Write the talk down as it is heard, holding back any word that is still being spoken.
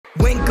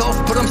Win golf,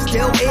 but I'm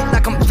still it.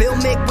 Like I'm Phil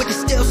Mick with the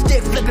steel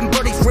stick. Flipping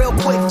birdies real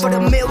quick for the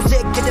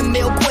music. Get the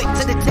meal quick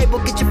to the table.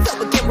 Get your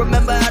fill, but can't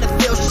remember how to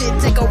feel shit.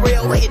 Take a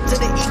real hit to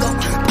the ego.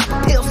 Pop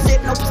a pill,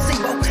 sip, no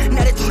placebo.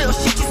 Now that's real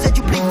shit you said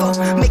you bleed for.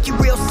 Make you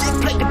real sick,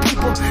 play the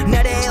people.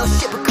 Now the hell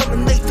shit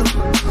becoming lethal.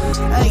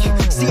 Hey,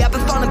 see I've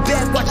been falling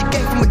back, watch a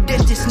game from a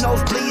distance.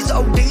 Nosebleeds,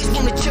 ODs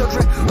from the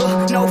children.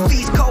 No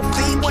fees, cold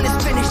feet when it's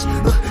finished.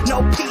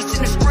 No peace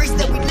in the streets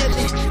that we live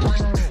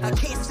in. I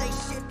can't say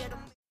shit that I'm...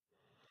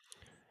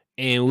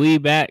 And we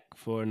back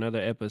for another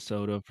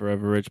episode of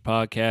Forever Rich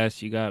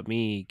Podcast. You got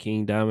me,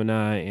 King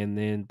Domini, and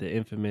then the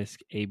infamous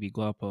AB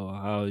Guapo.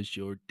 How is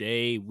your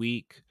day,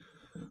 week,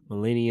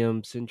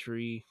 millennium,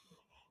 century,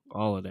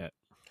 all of that?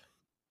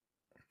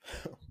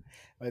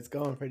 It's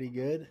going pretty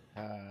good.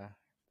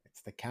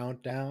 It's the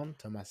countdown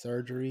to my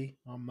surgery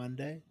on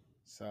Monday,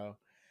 so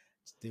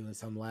just doing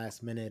some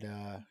last minute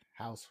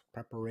house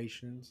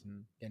preparations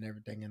and getting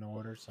everything in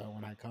order. So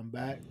when I come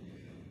back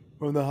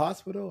from the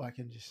hospital, I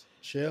can just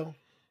chill,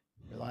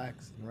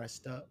 relax, and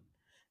rest up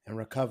and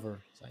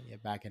recover, so I can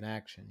get back in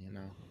action. You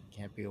know,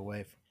 can't be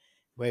away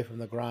from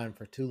the grind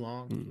for too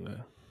long.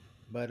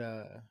 But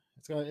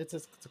it's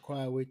a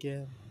quiet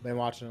weekend. Been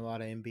watching a lot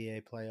of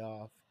NBA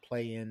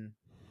play-in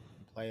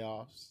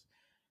playoffs.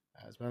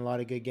 It's been a lot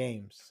of good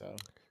games, so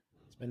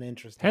it's been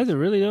interesting. Has it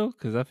really though?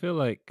 Because I feel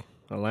like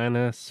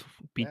Atlanta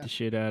beat the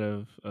shit out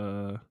of.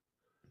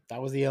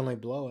 That was the only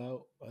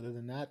blowout. Other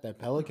than that, that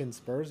Pelicans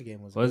Spurs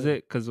game was. Was good.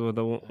 it? Because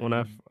when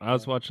I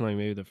was watching like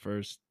maybe the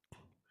first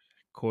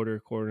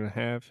quarter and a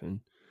half, and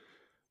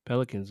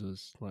Pelicans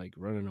was like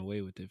running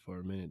away with it for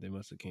a minute. They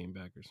must have came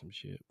back or some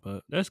shit,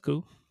 but that's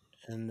cool.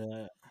 And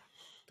the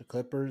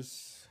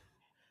Clippers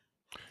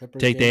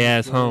Take their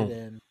ass home.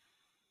 And,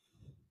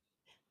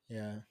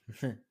 yeah,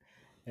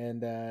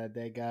 and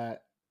they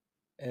got.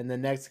 And the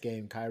next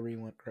game, Kyrie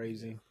went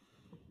crazy.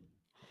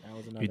 That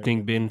was another. You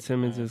think Ben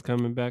Simmons is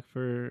coming back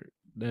for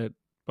that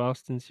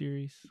Boston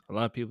series? A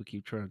lot of people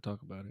keep trying to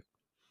talk about it.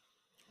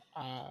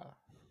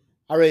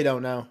 I really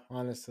don't know,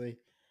 honestly.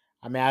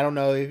 I mean, I don't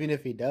know. Even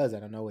if he does, I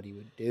don't know what he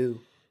would do.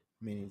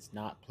 I mean, he's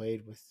not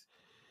played with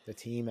the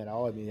team at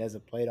all. I mean, he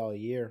hasn't played all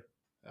year.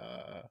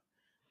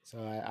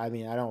 So, I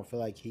mean, I don't feel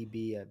like he'd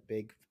be a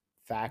big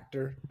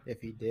factor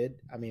if he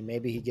did. I mean,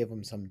 maybe he'd give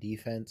them some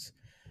defense,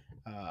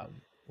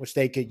 which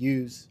they could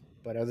use.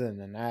 But other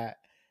than that,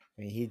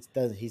 I mean,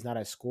 he's not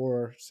a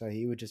scorer, so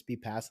he would just be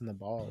passing the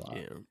ball a lot.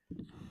 Yeah.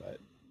 But,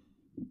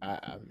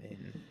 I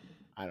mean,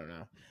 I don't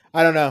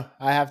know.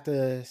 I have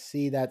to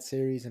see that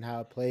series and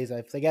how it plays.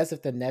 I guess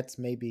if the Nets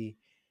maybe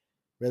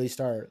really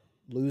start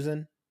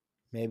losing,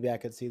 maybe I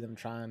could see them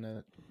trying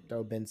to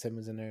throw Ben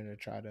Simmons in there to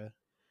try to,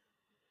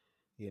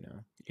 you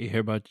know. You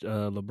hear about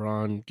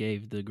LeBron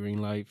gave the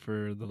green light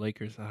for the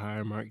Lakers to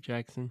hire Mark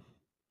Jackson?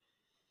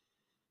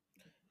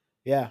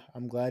 Yeah,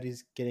 I'm glad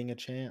he's getting a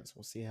chance.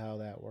 We'll see how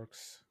that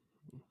works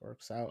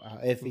out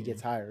if he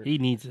gets hired. He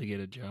needs to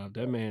get a job.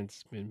 That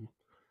man's been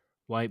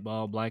white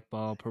ball, black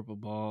ball, purple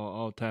ball,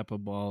 all type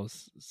of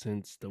balls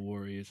since the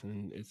Warriors,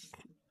 and it's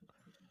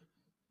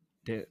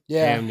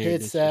damn near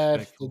it's sad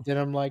disrespectful. they did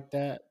him like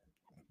that,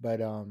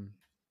 but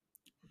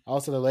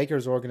also the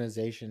Lakers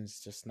organization is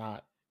just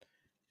not,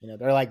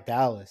 they're like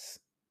Dallas.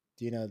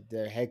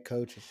 Their head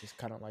coach is just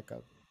kind of like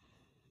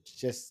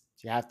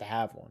you have to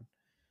have one.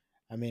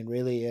 I mean,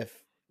 really,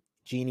 if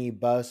Jeannie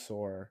Buss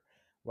or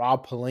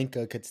Rob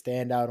Pelinka could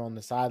stand out on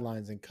the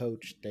sidelines and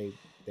coach, they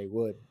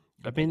would.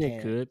 I mean, they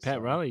could.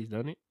 Pat Riley's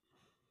done it.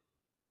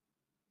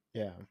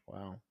 Yeah,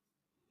 wow.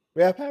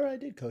 Yeah, Pat Riley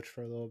did coach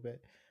for a little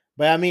bit.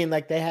 But, I mean,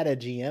 like, they had a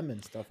GM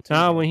and stuff, too.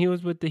 No, when he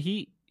was with the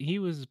Heat,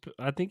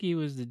 I think he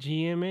was the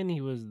GM and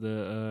he was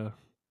the...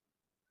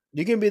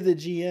 You can be the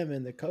GM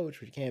and the coach,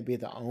 but you can't be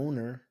the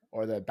owner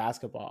or the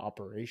basketball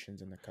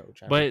operations and the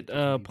coach. But,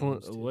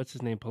 what's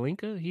his name,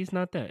 Pelinka? He's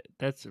not that.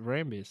 That's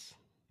Rambis.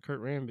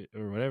 Kurt Rambis,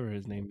 or whatever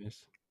his name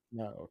is.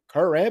 No,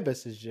 Kurt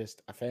Rambis is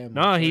just a family.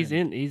 No,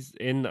 friend. He's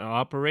in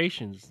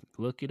operations.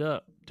 Look it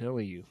up. I'm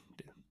telling you.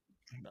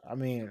 I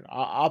mean,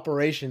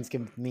 operations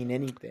can mean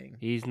anything.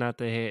 He's not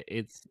the head.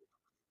 It's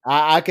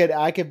I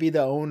could be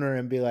the owner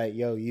and be like,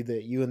 "Yo,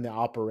 you in the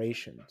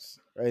operations,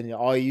 and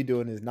all you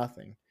doing is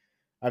nothing."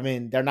 I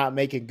mean, they're not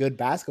making good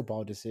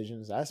basketball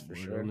decisions. That's for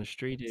sure. On the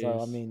street, so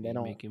I mean, they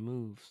don't making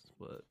moves.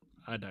 But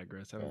I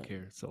digress. I don't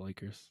care. It's the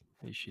Lakers.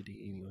 They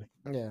shitty anyway.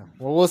 Yeah.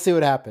 Well, we'll see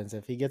what happens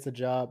if he gets a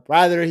job.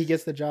 Rather he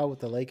gets the job with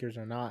the Lakers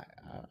or not,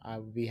 I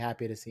would be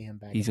happy to see him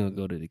back. He's gonna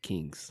go to the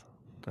Kings.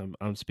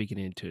 I'm speaking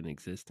into an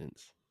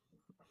existence.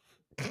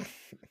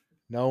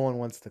 No one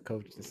wants to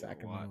coach the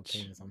Sacramento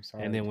Kings. I'm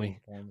sorry. And then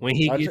when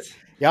he gets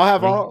y'all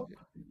have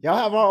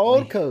our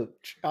old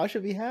coach. Y'all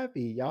should be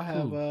happy. Y'all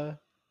have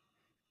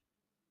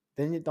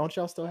then don't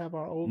y'all still have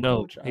our old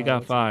coach? No, he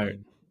got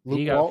fired.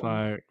 He got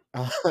fired.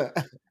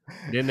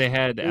 Then they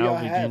had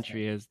Alvin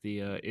Gentry as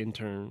the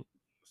intern.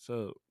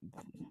 So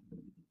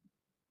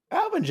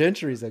Alvin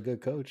Gentry's a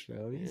good coach,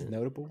 though. He's Yeah.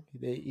 notable.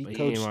 He But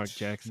he ain't Mark coached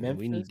Jackson.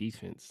 We need Memphis.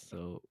 defense,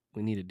 so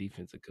we need a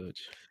defensive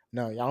coach.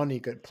 No, y'all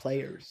need good But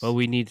players.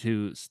 we need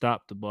to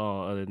stop the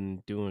ball other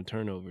than doing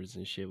turnovers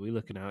and shit. We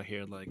looking out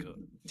here like a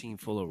team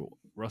full of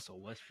Russell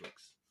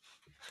Westbrooks.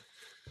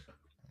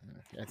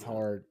 That's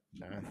hard.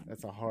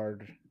 That's a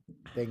hard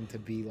thing to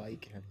be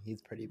like. And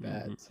he's pretty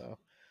bad. Mhm. So,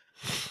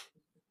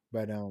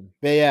 but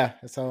yeah.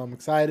 So I'm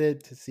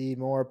excited to see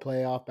more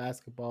playoff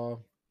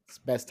basketball. It's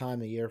the best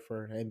time of year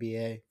for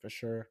NBA for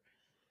sure.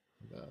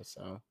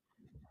 So,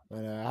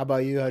 but how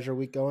about you? How's your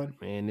week going?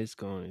 Man, it's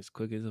going as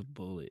quick as a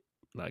bullet.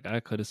 Like I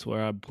could have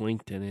swore I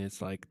blinked and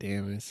it's like,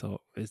 damn, it's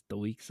the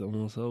week's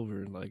almost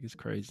over. Like it's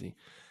crazy.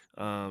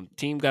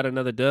 Team got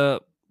another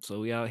dub, so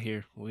we out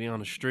here. We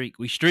on a streak.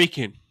 We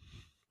streaking.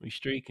 We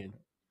streaking.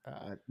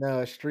 No,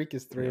 a streak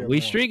is 3 or We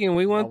more. streaking.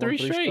 We won Y'all won 3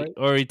 3 straight, straight?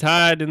 or we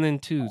tied and then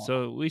 2. Oh,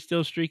 So we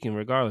still streaking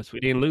regardless. We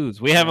didn't lose.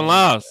 We haven't yeah.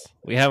 lost.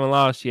 We haven't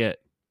lost yet.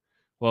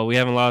 Well, we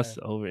haven't Okay. lost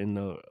over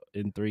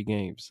in 3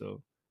 games.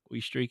 So we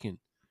streaking.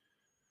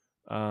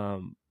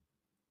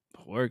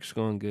 Work's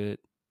going good.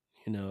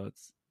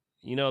 It's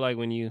like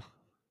when you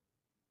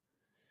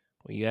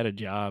at a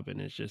job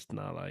and it's just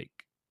not like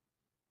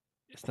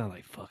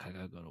fuck, I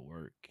gotta go to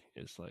work.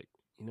 It's like,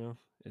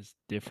 it's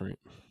different.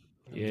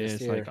 I'm Yeah, just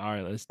it's like, here. all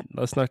right,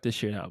 let's knock this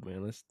shit out,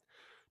 man. Let's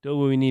do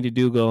what we need to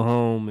do, go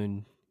home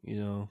and,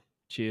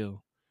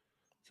 chill.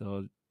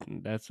 So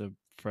that's a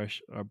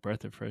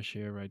breath of fresh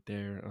air right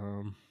there.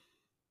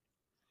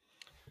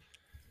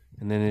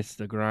 And then it's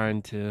the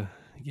grind to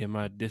get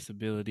my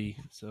disability.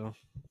 So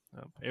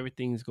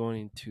everything's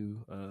going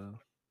into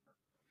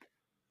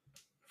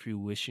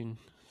fruition.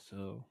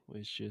 So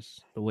it's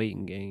just the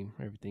waiting game.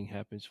 Everything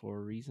happens for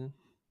a reason.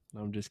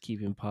 I'm just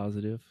keeping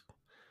positive,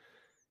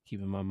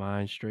 keeping my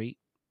mind straight,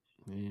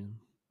 and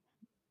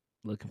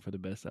looking for the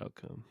best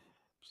outcome.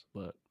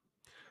 But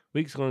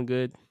week's going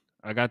good.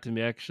 I got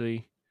to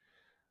actually.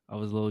 I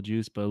was a little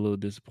juiced, but a little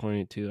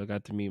disappointed too. I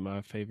got to meet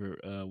my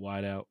favorite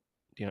wideout,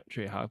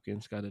 DeAndre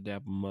Hopkins. Got to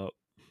dap him up.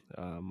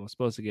 I was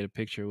supposed to get a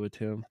picture with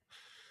him,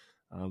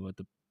 but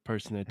the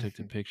person that took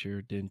the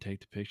picture didn't take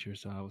the picture,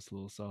 so I was a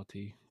little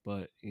salty.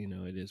 But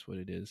it is what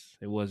it is.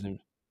 It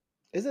wasn't.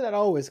 Isn't that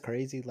always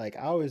crazy? Like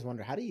I always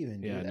wonder, how do you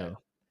even Yeah, do I that? know.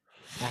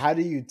 How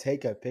do you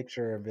take a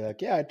picture and be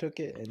like, "Yeah, I took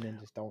it," and then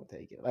just don't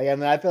take it? Like, I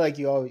mean, I feel like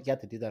you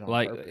have to do that on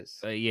Like, purpose.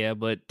 yeah,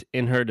 but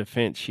in her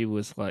defense, she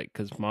was like,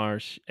 because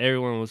Mars,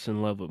 everyone was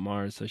in love with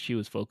Mars, so she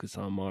was focused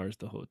on Mars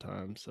the whole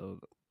time. So,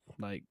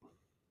 like,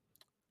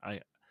 I'm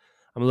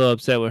a little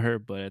upset with her,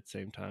 but at the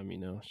same time,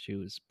 she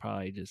was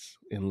probably just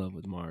in love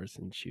with Mars,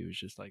 and she was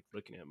just like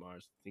looking at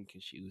Mars,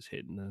 thinking she was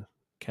hitting the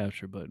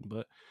capture button.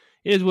 But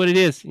it is what it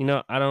is.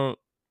 I don't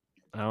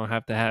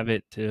have to have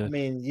it I to.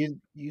 mean,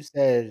 you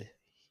said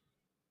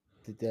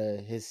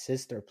that his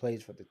sister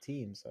plays for the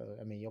team, so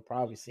I mean, you'll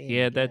probably see him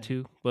Yeah, that again.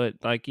 too. But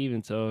like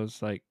even so,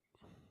 it's like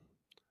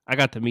I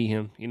got to meet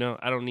him.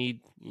 I don't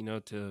need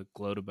to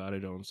gloat about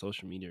it on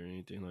social media or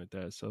anything like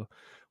that. So,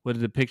 would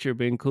the picture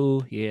been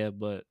cool? Yeah,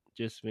 but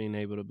just being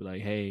able to be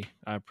like, hey,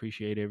 I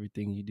appreciate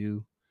everything you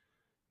do.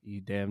 You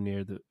damn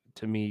near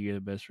to me, you're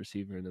the best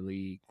receiver in the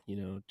league.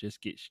 Just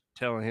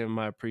telling him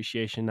my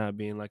appreciation, not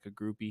being like a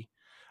groupie.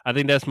 I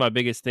think that's my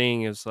biggest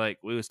thing. Is like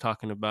we was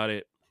talking about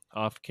it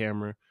off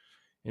camera,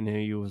 and then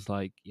you was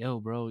like, "Yo,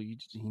 bro,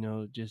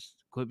 just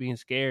quit being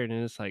scared."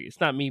 And it's like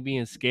it's not me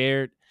being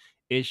scared.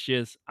 It's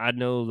just I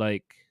know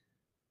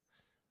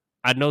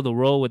the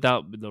role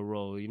without the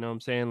role. You know what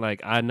I'm saying?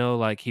 Like I know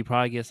like he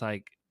probably gets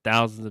like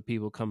thousands of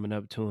people coming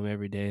up to him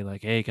every day,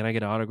 like, "Hey, can I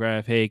get an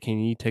autograph? Hey, can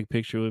you take a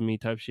picture with me?"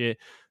 type shit.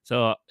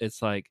 So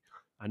it's like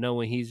I know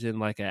when he's in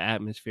like an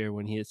atmosphere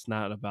when it's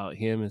not about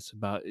him, it's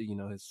about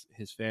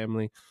his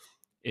family.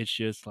 It's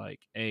just like,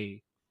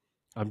 hey,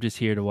 I'm just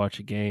here to watch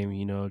a game.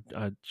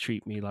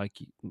 Treat me like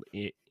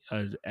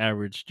an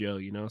average Joe.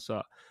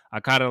 So I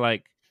kind of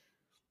like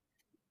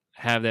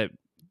have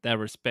that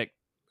respect,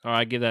 or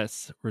I give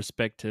that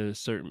respect to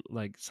certain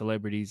like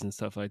celebrities and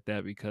stuff like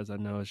that, because I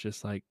know it's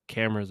just like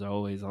cameras are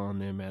always on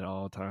them at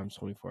all times,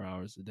 24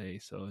 hours a day.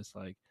 So it's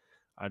like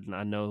I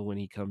know when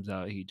he comes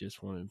out, he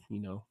just want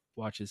to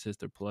watch his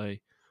sister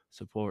play,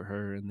 support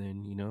her, and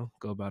then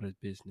go about his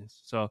business.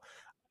 So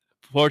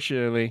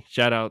fortunately,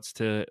 shout outs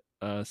to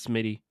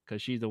Smitty,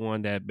 because she's the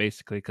one that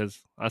basically,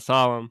 because I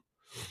saw him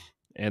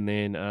and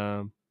then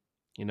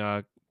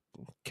I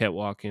kept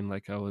walking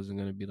like I wasn't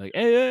gonna be like,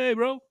 hey, hey,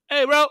 bro,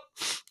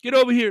 get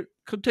over here,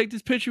 come take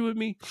this picture with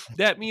me,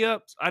 dap me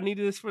up. I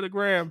needed this for the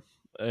gram.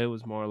 It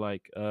was more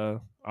like,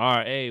 all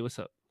right, hey, what's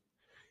up?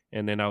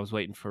 And then I was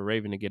waiting for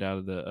Raven to get out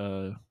of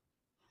the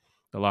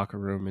locker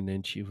room, and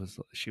then she was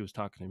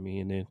talking to me,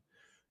 and then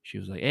she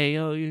was like, hey,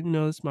 yo,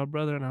 it's my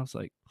brother, and I was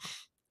like,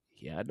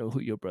 yeah, I know who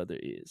your brother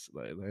is.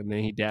 Like, and then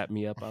he dapped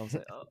me up. I was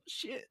like, oh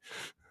shit,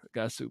 I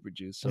got super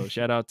juice. So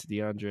shout out to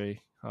DeAndre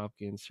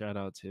Hopkins. Shout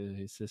out to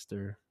his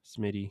sister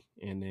Smitty,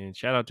 and then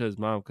shout out to his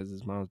mom, because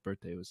his mom's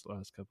birthday was the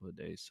last couple of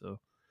days. So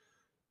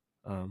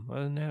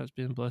other than that, it's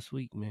been a blessed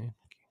week, man.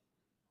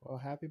 Well,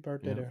 happy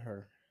birthday Yeah, to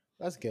her.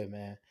 That's good,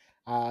 man.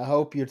 I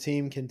hope your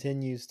team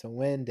continues to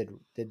win.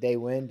 Did they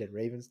win? Did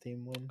Ravens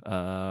team win?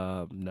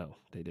 No,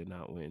 they did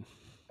not win.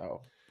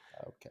 Oh,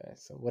 okay.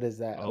 So what is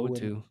that? 0 2.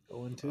 0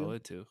 2? 0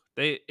 2.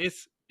 It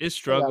Still got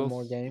struggles.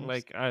 more games.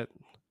 Like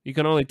you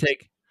can only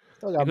take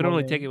Still you got can more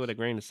only take it with games. a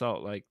grain of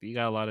salt. Like you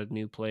got a lot of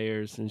new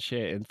players and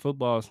shit. And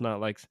football is not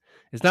like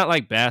it's not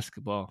like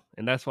basketball.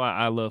 And that's why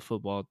I love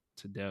football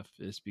to death,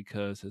 is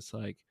because it's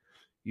like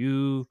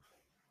you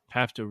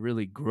have to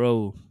really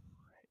grow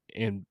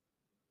and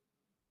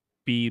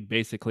be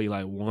basically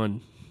like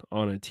one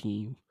on a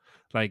team.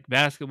 Like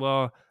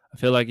basketball, I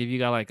feel like if you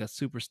got like a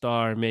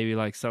superstar, maybe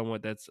like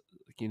someone that's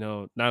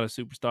not a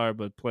superstar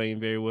but playing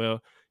very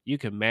well, you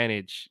can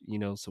manage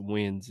some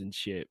wins and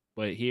shit.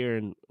 But here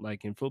in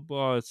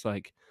football, it's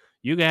like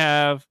you can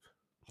have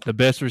the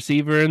best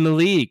receiver in the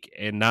league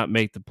and not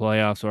make the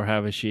playoffs or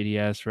have a shitty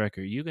ass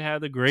record. You can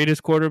have the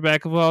greatest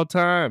quarterback of all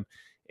time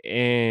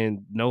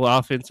and no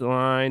offensive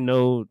line,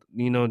 no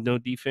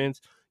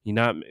defense. You're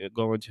not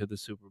going to the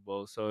Super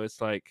Bowl. So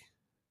it's like,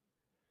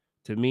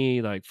 to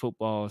me, like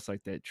football is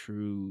like that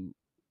true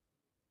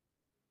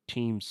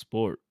team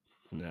sport.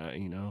 Nah,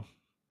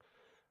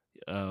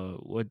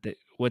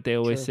 what they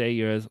always True. say,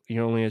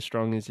 you're only as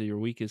strong as your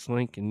weakest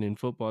link, and in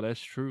football, that's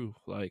true.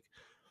 Like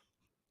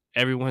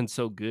everyone's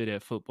so good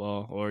at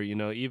football, or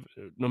even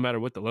no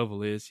matter what the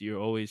level is, you're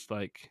always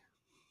like,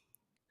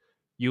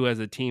 you as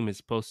a team is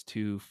supposed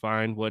to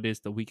find what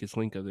is the weakest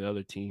link of the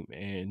other team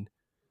and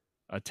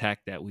attack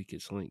that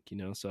weakest link.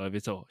 So if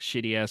it's a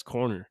shitty ass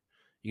corner,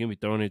 you're gonna be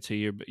throwing it to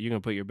you're gonna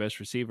put your best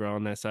receiver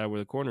on that side where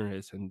the corner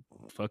is and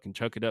fucking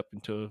chuck it up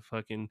into a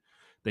fucking,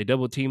 they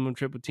double team them,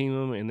 triple team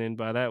them, and then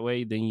by that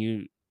way,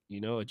 then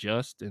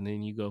adjust, and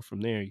then you go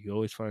from there. You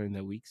always find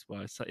that weak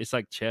spot. It's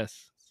like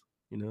chess,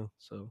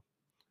 so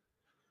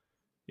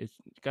it's,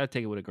 you gotta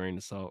take it with a grain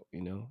of salt.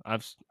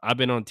 I've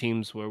been on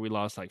teams where we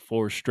lost like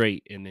 4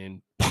 straight, and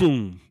then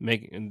boom,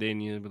 and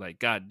then you'll be like,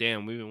 God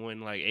damn, we've been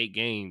winning like 8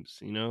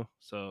 games.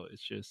 So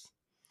it's just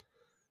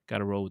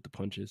gotta roll with the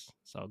punches.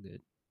 It's all good.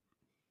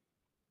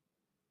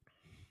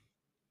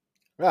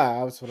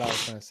 Right. That's what I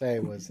was gonna say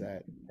was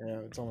that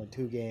it's only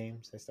 2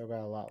 games. They still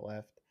got a lot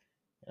left.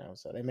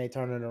 So they may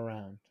turn it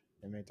around.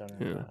 They may turn it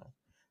Yeah, around.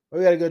 But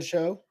we got a good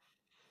show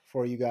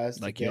for you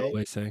guys like you today.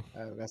 always say.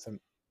 We got some,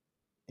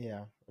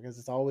 because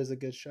it's always a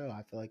good show.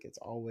 I feel like it's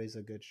always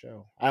a good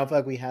show. I don't feel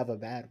like we have a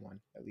bad one,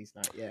 at least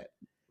not yet.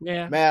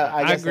 Yeah, Man, I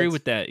I guess agree that's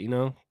with that.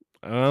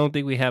 I don't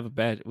think we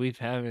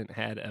haven't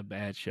had a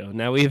bad show.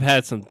 Now we've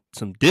had some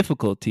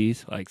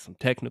difficulties, like some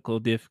technical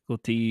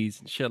difficulties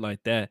and shit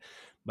like that.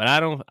 But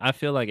I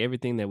feel like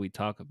everything that we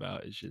talk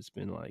about has just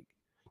been like,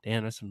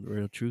 damn, there's some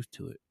real truth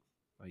to it.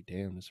 Like,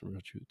 damn, there's some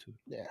real truth to it.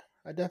 yeah,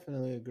 I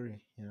definitely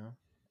agree.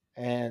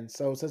 And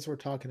so since we're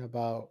talking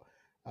about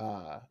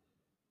uh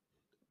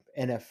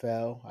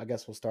NFL, I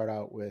guess we'll start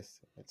out with,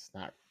 it's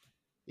not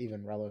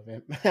even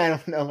relevant. I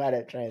don't know how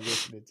to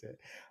transition into it.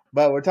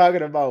 But we're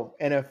talking about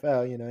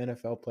NFL,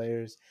 NFL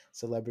players,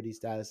 celebrity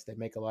status, they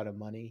make a lot of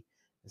money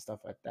and stuff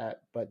like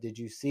that. But did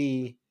you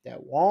see that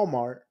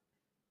Walmart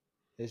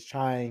is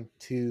trying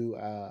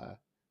to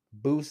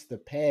boost the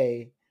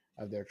pay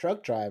of their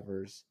truck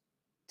drivers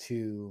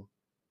to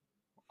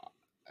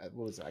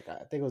what was it, like,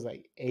 I think it was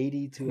like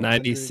 80 to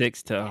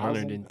 96 to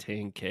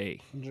 100,000.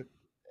 110K.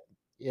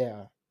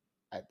 Yeah,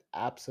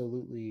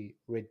 absolutely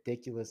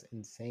ridiculous,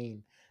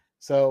 insane.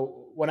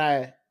 So when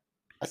I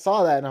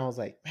saw that and I was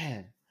like,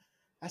 man,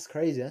 that's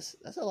crazy. That's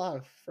a lot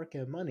of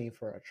freaking money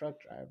for a truck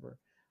driver.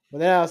 But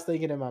then I was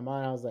thinking in my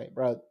mind, I was like,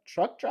 bro,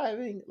 truck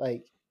driving,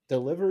 like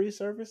delivery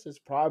service, is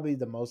probably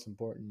the most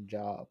important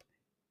job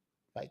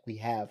like we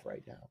have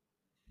right now.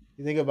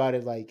 You think about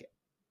it, like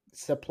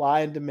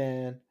supply and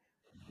demand.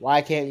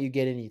 Why can't you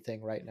get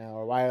anything right now,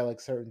 or why are like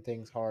certain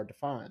things hard to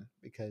find?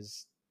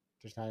 Because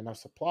there's not enough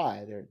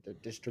supply. The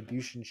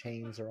distribution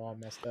chains are all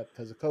messed up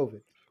because of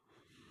COVID.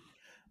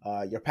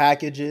 Your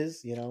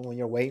packages, when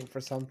you're waiting for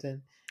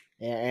something,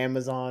 an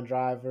Amazon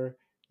driver,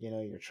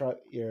 your truck,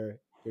 your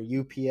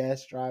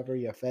UPS driver,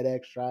 your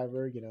FedEx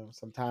driver,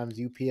 sometimes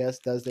UPS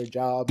does their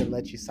job and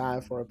lets you sign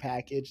for a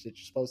package that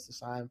you're supposed to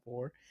sign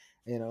for,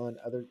 and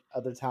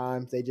other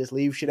times they just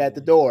leave shit at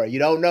the door. You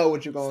don't know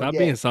what you're going to Stop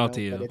being get,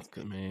 salty, but yo. it's,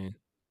 Man.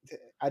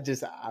 I'm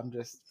just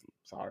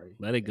sorry.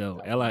 Let it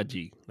go.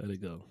 LIG. Let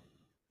it go.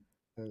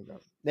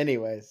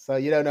 Anyways, so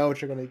you don't know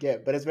what you're going to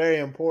get, but it's very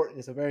important.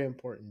 It's a very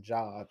important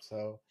job.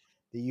 So,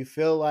 do you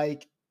feel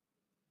like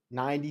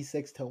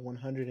 96 to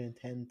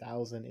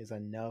 110,000 is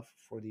enough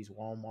for these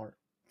Walmart,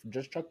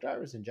 just truck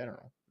drivers in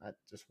general, not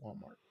just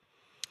Walmart?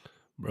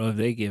 Bro, if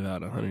they give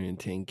out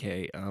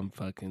 110K, I'm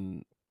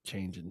fucking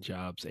changing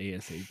jobs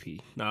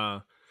ASAP.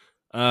 Nah.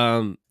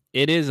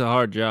 It is a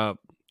hard job,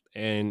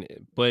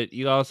 but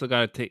you also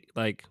gotta take,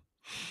 like,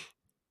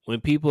 when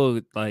people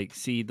like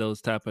see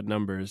those type of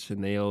numbers,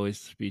 and they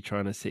always be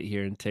trying to sit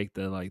here and take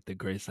the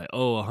grace, like,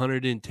 oh,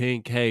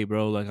 110K,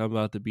 bro, like I'm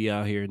about to be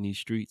out here in these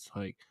streets.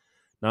 Like,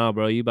 nah,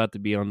 bro, you about to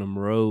be on them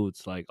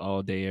roads like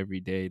all day,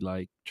 every day.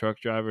 Like truck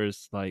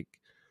drivers like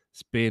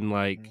spend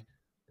like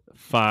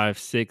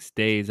 5-6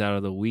 days out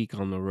of the week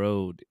on the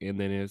road, and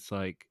then it's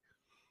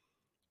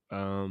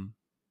um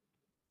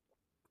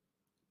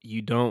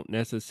you don't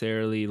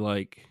necessarily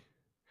like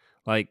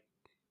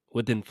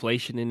with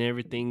inflation and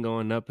everything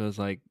going up. It was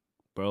like,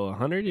 bro,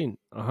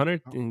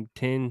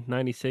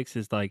 110.96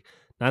 is like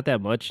not that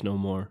much no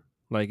more.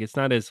 Like it's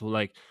not as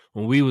like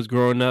when we was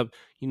growing up.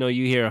 You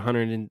hear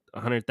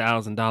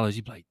 $100,000,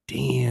 you be like,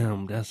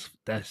 damn,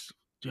 that's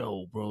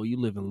yo, bro, you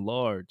living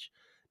large.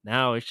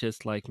 Now it's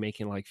just like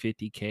making like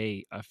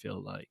 50K. I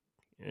feel like,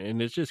 and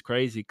it's just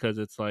crazy because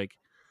it's like,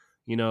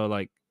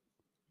 like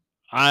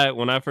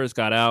when I first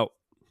got out,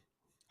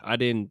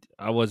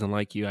 I wasn't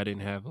like you. I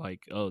didn't have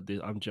like, oh,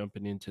 I'm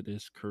jumping into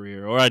this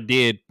career, or I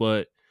did,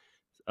 but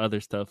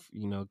other stuff,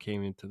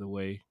 came into the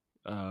way.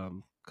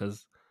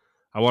 Because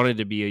I wanted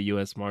to be a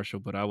U.S. Marshal,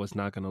 but I was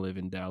not going to live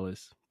in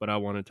Dallas, but I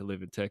wanted to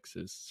live in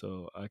Texas,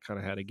 so I kind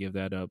of had to give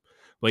that up.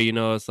 But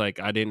it's like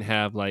I didn't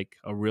have like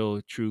a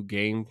real true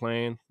game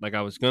plan. Like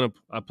I was gonna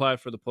apply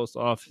for the post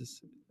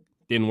office,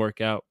 didn't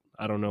work out.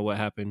 I don't know what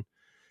happened.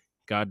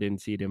 God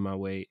didn't see it in my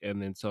way.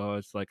 And then so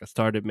it's like I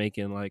started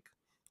making like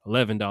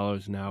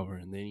 $11 an hour,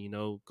 and then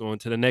going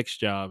to the next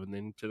job, and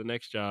then to the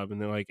next job, and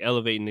then like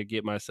elevating to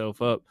get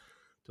myself up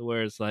to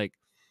where it's like,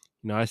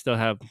 I still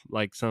have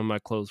like some of my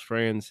close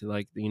friends,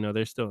 like,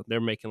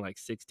 they're making like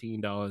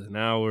 $16 an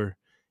hour,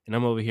 and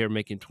I'm over here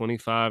making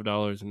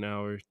 $25 an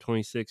hour,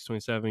 26,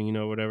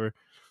 27, whatever,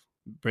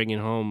 bringing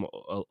home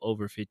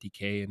over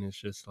 50K. And it's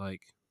just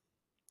like,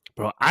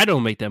 bro, I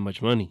don't make that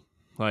much money.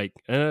 Like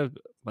I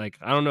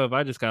don't know if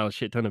I just got a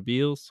shit ton of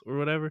bills or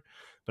whatever,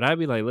 but I'd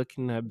be like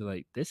looking, I'd be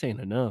like, this ain't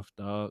enough,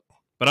 dog.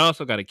 But I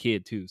also got a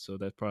kid too, so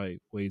that probably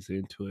weighs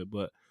into it.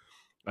 But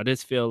I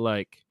just feel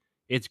like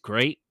it's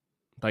great.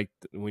 Like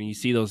when you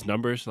see those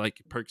numbers, like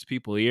it perks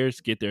people's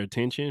ears, get their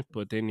attention.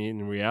 But then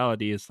in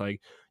reality, it's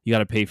like you got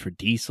to pay for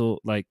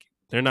diesel. Like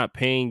they're not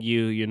paying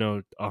you,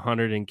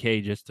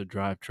 100K just to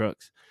drive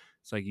trucks.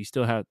 It's like you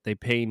still have they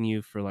paying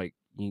you for like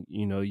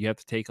you have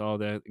to take all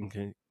that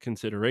in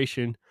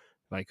consideration,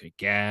 like a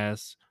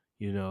gas,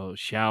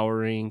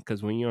 showering.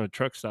 Because when you're on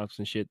truck stops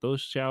and shit, those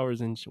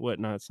showers and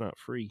whatnot, it's not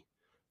free.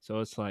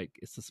 So it's like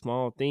it's the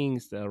small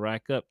things that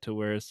rack up to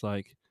where it's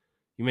like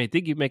you may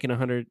think you're making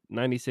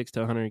 196 to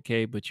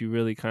 100K, but you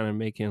really kind of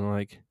making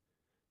like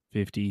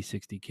 50,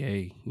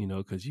 60K,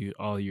 because you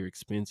all your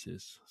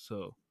expenses.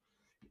 So,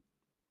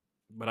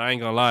 but I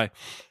ain't gonna lie,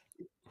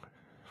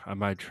 I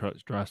might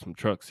drive some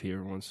trucks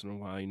here once in a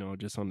while,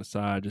 just on the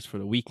side, just for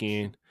the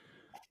weekend,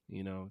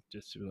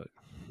 just to like.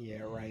 Yeah,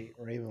 right.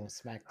 Raven will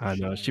smack the I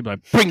shit know out she of be you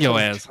like, bring for your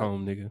a ass truck.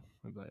 home, nigga.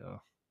 I'm like,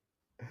 oh,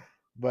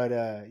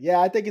 But yeah,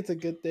 I think it's a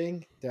good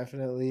thing.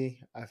 Definitely.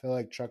 I feel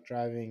like truck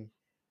driving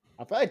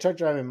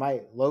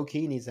might low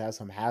key needs to have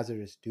some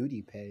hazardous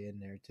duty pay in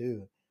there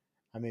too.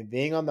 I mean,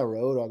 being on the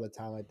road all the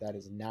time like that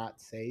is not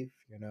safe,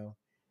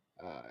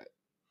 Uh,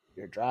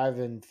 you're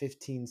driving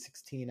 15,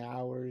 16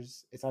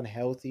 hours. It's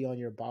unhealthy on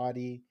your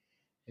body.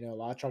 A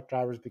lot of truck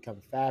drivers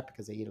become fat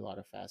because they eat a lot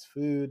of fast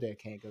food. They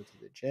can't go to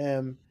the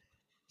gym.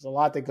 There's a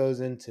lot that goes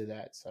into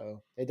that.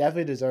 So they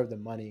definitely deserve the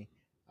money.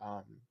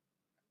 Um,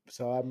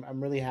 so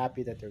I'm really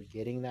happy that they're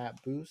getting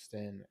that boost,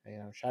 and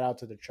shout out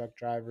to the truck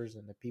drivers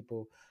and the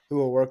people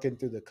who are working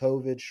through the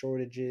COVID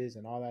shortages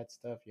and all that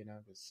stuff.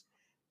 Because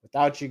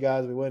without you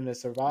guys, we wouldn't have they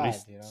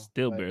survived.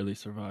 still But barely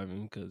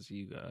surviving because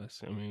you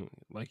guys. I mean,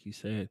 like you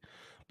said,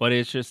 but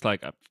it's just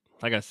like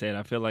I said,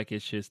 I feel like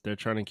it's just they're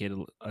trying to get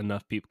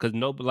enough people because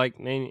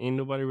ain't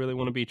nobody really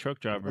want to be truck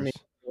I mean, drivers. no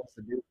one wants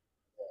to do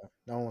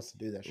no one wants to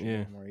do that shit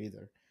Yeah. anymore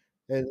either.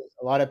 There's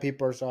a lot of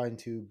people are starting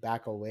to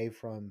back away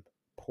from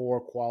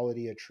poor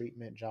quality of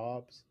treatment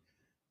jobs,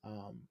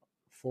 um,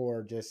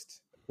 for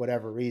just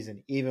whatever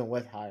reason, even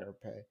with higher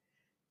pay.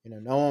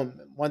 No one.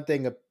 One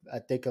thing I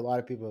think a lot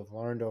of people have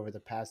learned over the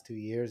past 2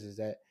 years is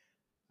that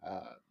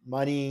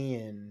money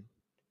and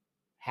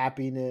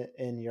happiness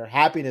and your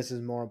happiness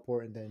is more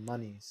important than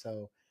money.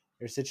 So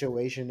your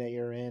situation that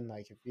you're in,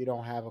 like if you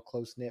don't have a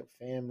close knit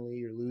family,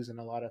 you're losing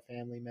a lot of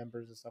family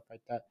members and stuff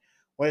like that.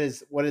 What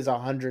is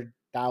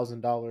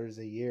 $100,000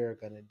 a year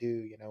gonna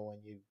do?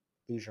 When you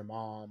lose your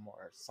mom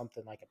or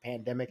something like a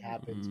pandemic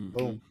happens, Hmm.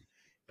 boom,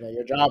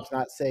 your job's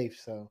not safe.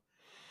 So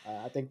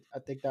I think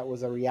that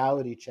was a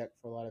reality check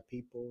for a lot of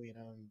people,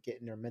 and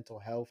getting their mental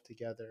health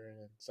together,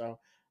 and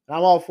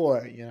I'm all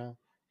for it.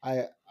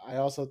 I I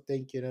also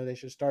think they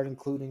should start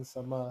including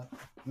some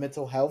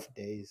mental health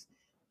days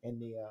in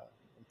the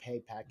in pay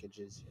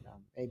packages.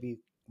 Maybe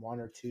one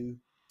or two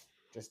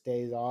just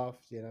days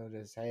off.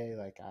 Just hey,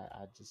 like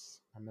I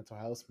just my mental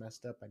health's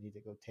messed up. I need to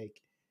go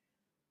take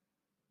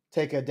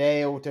a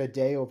day or a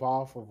day of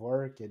off of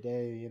work. A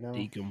day, you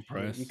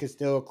Decompress. can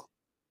still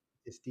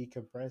just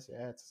decompress.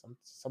 Yeah,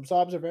 some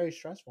jobs are very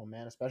stressful,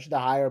 man, especially the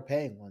higher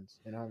paying ones.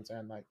 You know what I'm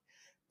saying? Like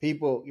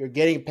people, you're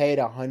getting paid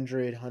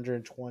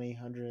 120,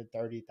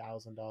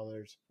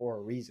 $130,000 for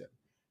a reason.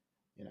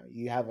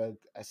 You have a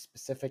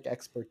specific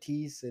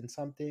expertise in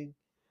something,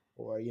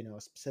 or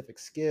a specific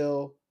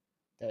skill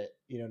that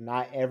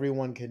not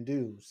everyone can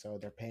do. So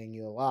they're paying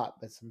you a lot,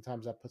 but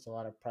sometimes that puts a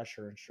lot of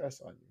pressure and stress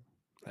on you.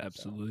 So,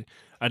 Absolutely.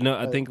 I know.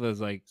 I but think it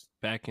was like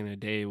back in the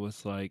day. It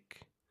was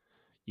like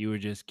you were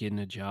just getting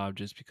a job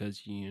just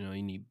because you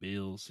need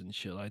bills and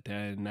shit like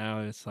that. And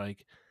now it's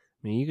like,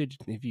 I mean, you could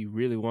if you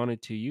really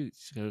wanted to,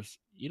 because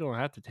you don't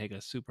have to take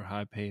a super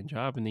high paying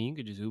job, and then you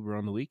could just Uber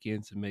on the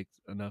weekends and make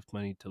enough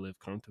money to live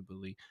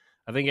comfortably.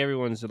 I think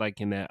everyone's like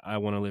in that I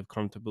want to live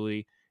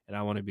comfortably and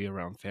I want to be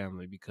around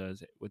family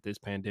because with this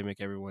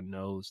pandemic, everyone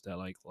knows that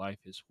like life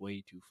is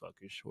way too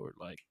fucking short.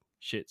 Like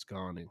shit's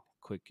gone and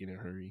quick in a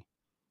hurry.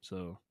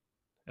 So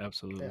yeah,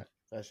 absolutely.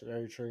 that's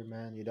very true,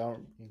 man. You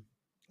don't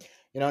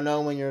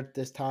know when your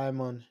time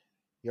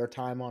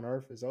on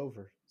Earth is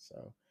over.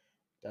 So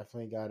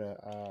definitely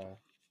gotta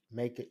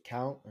make it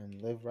count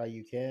and live right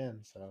you can.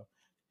 So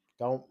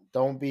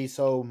don't be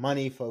so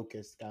money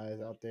focused, guys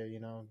out there. You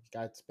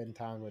got to spend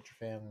time with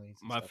your families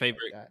and My stuff like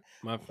favorite, that.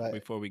 my But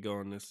before we go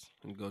on this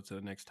and go to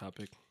the next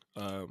topic,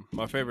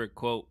 my favorite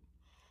quote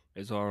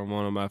is on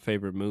one of my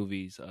favorite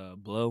movies,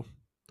 Blow,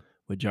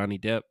 with Johnny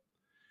Depp.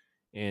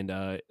 And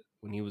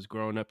when he was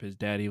growing up, his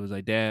dad, he was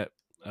like, "Dad,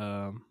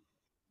 um,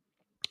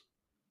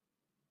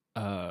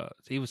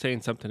 he was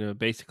saying something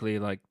basically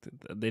like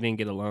they didn't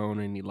get a loan,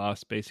 and he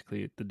lost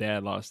basically the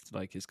dad lost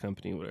like his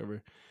company, or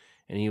whatever."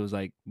 And he was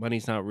like,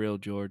 "Money's not real,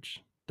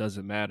 George.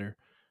 Doesn't matter,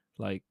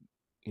 like."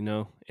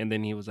 And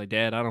then he was like,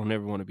 "Dad, I don't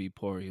ever want to be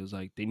poor." He was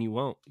like, "Then you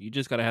won't. You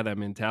just gotta have that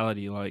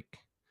mentality, like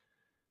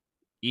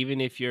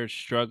even if you're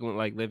struggling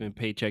like living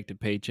paycheck to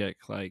paycheck,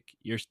 like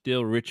you're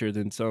still richer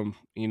than some,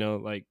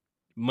 like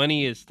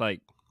money is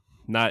like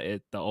not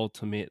at the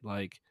ultimate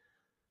like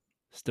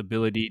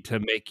stability to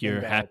make your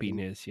end all be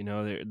happiness,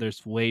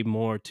 there's way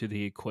more to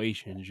the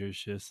equation. There's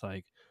just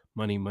like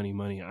money, money,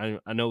 money.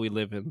 I know we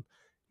live in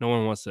no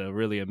one wants to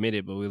really admit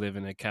it, but we live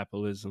in a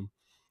capitalism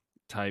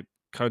type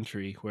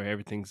country where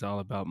everything's all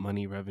about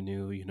money,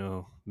 revenue,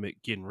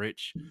 getting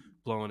rich,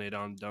 blowing it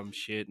on dumb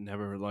shit,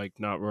 never like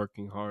not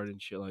working hard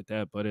and shit like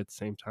that. But at the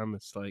same time,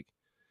 it's like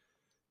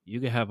you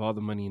could have all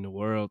the money in the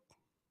world.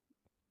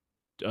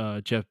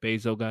 Jeff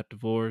Bezos got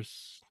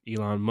divorced.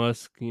 Elon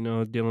Musk,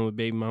 dealing with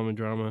baby mama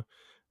drama.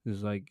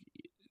 It's like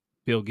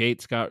Bill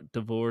Gates got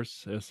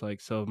divorced. It's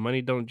like so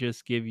money don't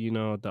just give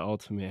the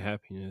ultimate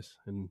happiness,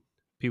 and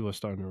people are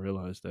starting to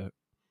realize that.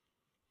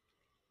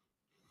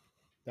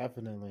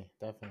 definitely,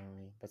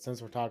 definitely. But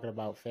since we're talking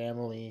about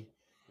family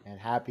and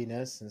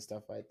happiness and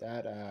stuff like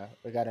that,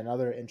 we got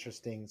another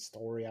interesting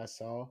story I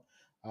saw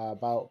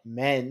about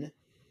men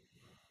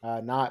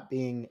not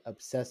being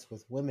obsessed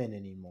with women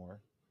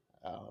anymore.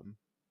 Um,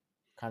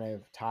 Kind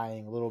of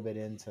tying a little bit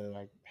into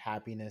like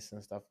happiness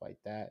and stuff like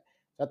that.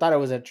 So I thought it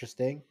was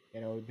interesting.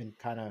 We've been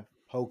kind of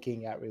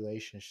poking at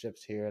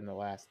relationships here in the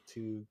last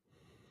two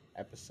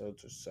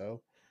episodes or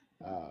so,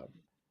 um,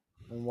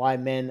 and why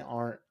men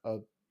aren't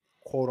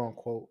quote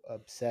unquote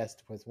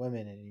obsessed with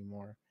women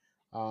anymore.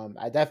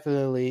 I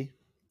definitely,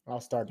 I'll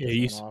start Yeah,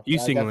 this one off. you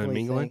I single and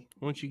definitely mingling. think,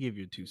 Why don't you give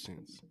your 2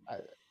 cents?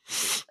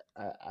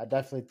 I, I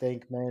definitely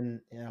think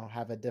men,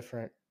 have a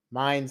different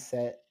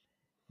mindset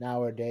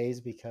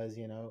nowadays because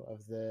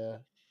of the,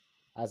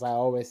 as I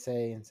always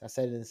say, and I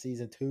said it in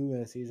season 2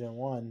 and season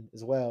 1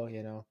 as well.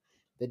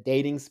 The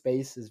dating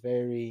space is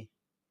very,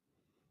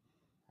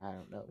 I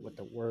don't know what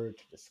the word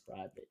to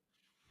describe it,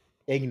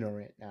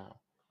 ignorant now.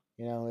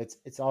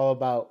 It's all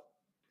about,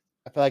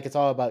 I feel like it's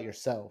all about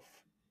yourself,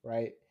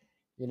 right?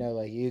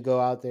 Like you go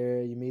out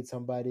there, you meet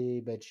somebody,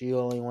 but you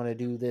only want to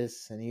do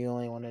this and you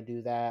only want to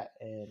do that.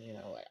 And,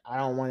 like I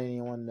don't want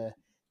anyone to,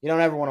 you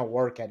don't ever want to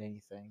work at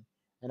anything.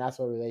 And that's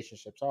what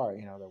relationships are.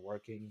 They're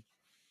working,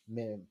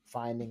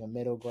 finding a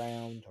middle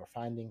ground or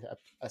finding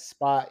a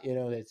spot,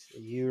 that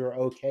you're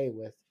okay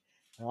with.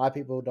 And a lot of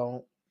people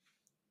don't,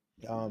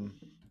 um,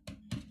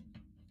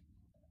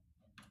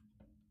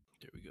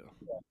 There we go.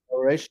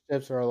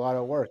 relationships are a lot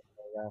of work.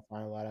 You gotta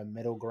find a lot of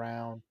middle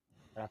ground.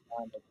 Gotta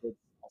find a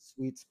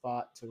sweet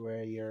spot to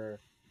where you're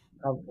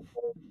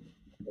comfortable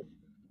with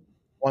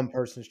one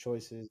person's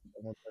choices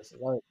and one person's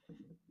other.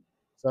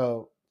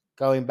 So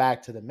going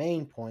back to the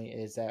main point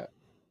is that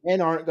men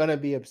aren't going to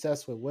be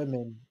obsessed with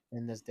women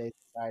in this day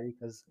society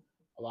because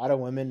a lot of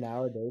women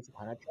nowadays are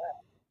kind of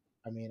trash.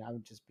 I mean,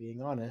 I'm just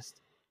being honest.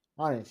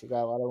 Honest, you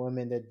got a lot of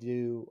women that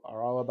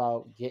are all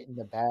about getting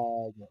the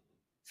bag, and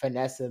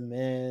finessing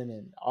men,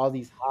 and all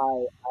these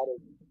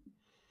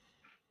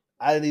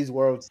out of these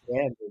world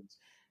standards.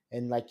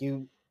 And like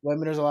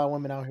women, there's a lot of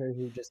women out here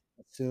who just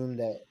assume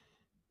that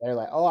they're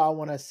like, oh, I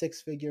want a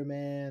 6 figure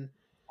man.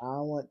 I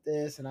want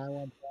this and I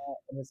want that.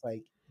 And it's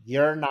like,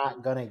 you're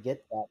not gonna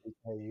get that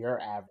because you're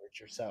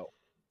average yourself.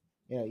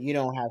 You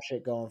don't have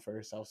shit going for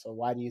yourself. So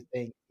why do you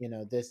think,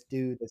 this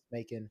dude that's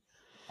making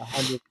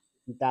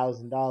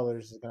 $150,000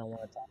 is gonna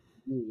want to talk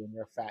to you when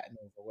you're fat and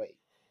overweight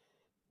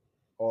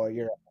or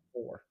you're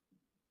poor?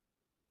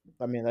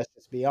 I mean, let's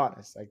just be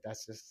honest. Like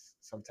that's just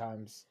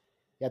sometimes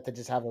you have to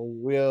just have a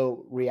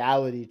real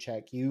reality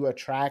check. You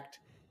attract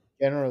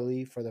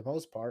generally, for the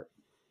most part,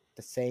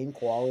 the same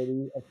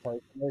quality of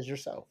person as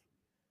yourself,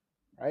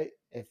 right?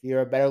 If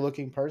you're a better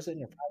looking person,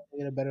 you're probably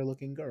gonna get a better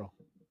looking girl.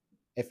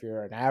 If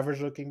you're an average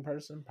looking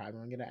person, probably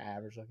gonna get an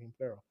average looking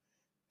girl.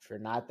 If you're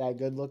not that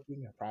good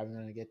looking, you're probably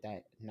gonna get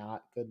that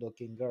not good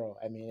looking girl.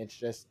 I mean,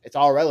 it's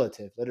all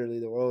relative. Literally,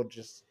 the world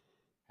just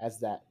has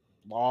that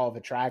law of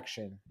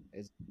attraction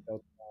is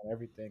built on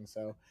everything.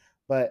 So,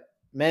 but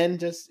men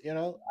just, I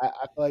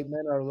feel like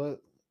men are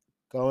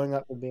going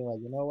up and being like,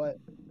 you know what,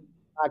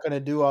 I'm not gonna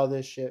do all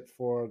this shit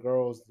for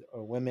girls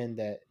or women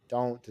that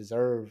don't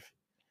deserve,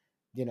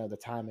 the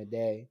time of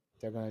day.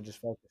 They're gonna just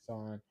focus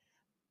on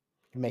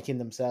making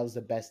themselves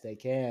the best they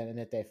can. And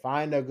if they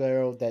find a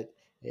girl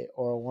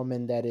or a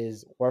woman that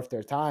is worth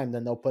their time,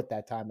 then they'll put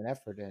that time and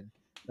effort in.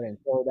 But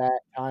until that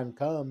time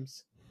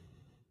comes,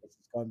 it's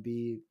going to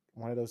be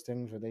one of those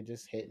things where they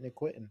just hitting and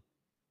quitting.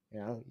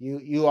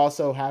 You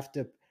also have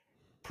to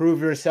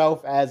prove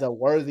yourself as a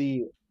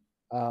worthy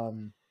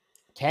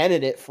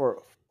candidate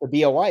to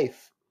be a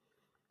wife.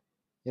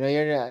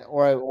 You're not,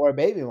 or a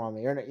baby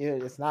mama. You're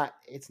not.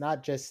 It's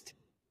not just,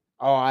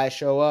 oh, I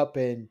show up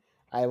and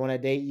I want to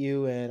date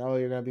you, and oh,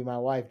 you're gonna be my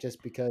wife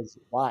just because.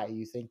 Why?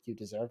 You think you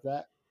deserve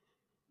that?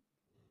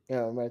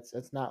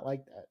 It's not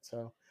like that.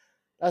 So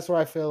that's where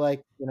I feel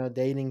like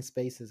dating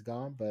space is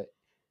gone. But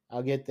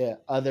I'll get the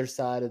other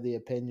side of the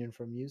opinion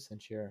from you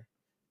since you're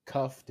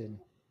cuffed and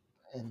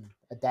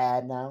a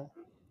dad now.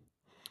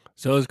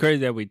 So it's crazy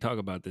that we talk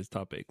about this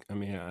topic. I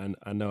mean,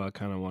 I know I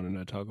kind of wanted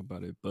to talk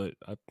about it, but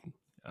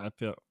I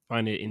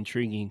find it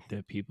intriguing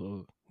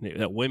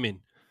that women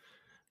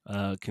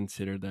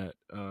consider that.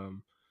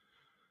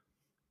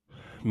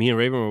 Me and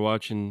Raven were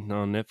watching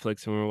on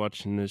Netflix, and we were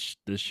watching this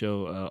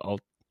show,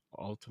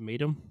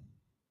 Ultimatum.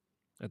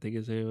 I think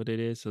is what it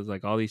is. So it's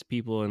like all these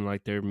people in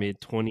like their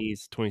mid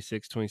 20s,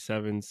 26,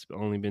 27s,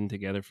 only been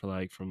together for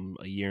like from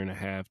a year and a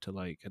half to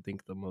like I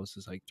think the most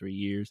is like 3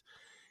 years.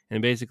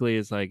 And basically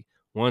it's like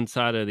one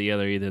side or the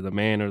other, either the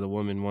man or the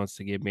woman wants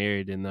to get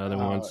married and the other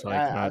one's like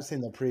not. I've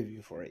seen the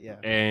preview for it. Yeah.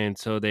 And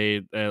so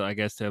they I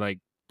guess they like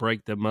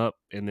break them up,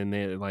 and then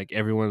they like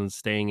everyone's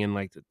staying in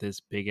like this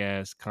big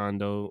ass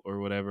condo or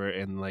whatever,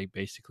 and like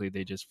basically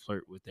they just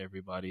flirt with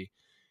everybody,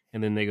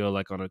 and then they go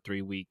like on a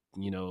 3 week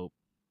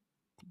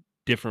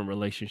different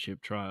relationship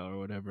trial or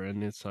whatever,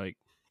 and it's like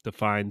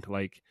defined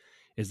like,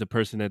 is the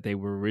person that they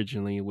were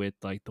originally with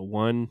like the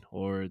one,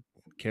 or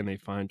can they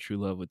find true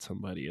love with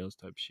somebody else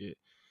type shit.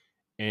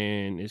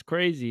 And it's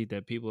crazy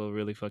that people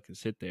really fucking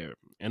sit there.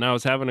 And I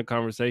was having a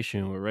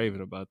conversation with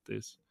Raven about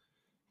this,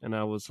 and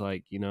I was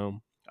like,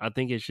 I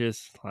think it's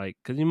just like,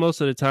 because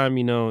most of the time,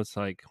 it's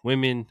like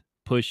women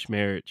push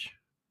marriage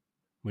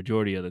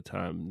majority of the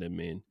time than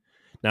men.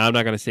 Now, I'm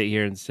not going to sit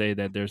here and say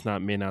that there's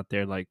not men out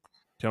there like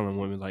telling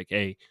women like,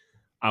 hey,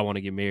 I want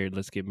to get married,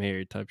 let's get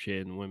married type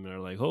shit. And women are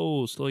like,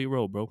 oh, slow your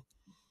roll, bro.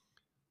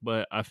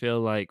 But I feel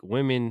like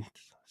women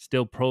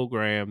still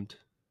programmed,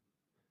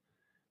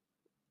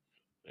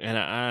 and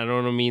I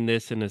don't mean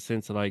this in the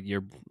sense of like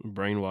you're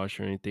brainwashed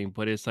or anything,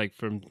 but it's like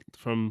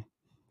from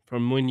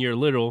when you're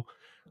little,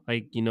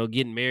 like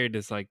getting married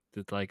is like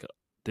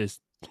this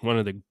one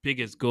of the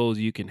biggest goals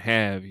you can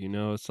have.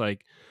 It's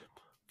like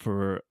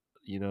for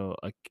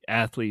like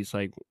athletes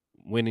like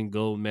winning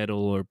gold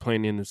medal or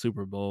playing in the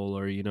Super Bowl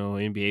or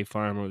NBA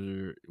finals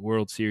or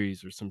World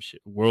Series or some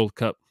shit, World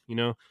Cup.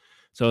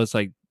 So it's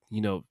like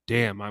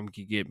damn, I'm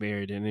gonna get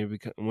married, and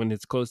when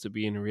it's close to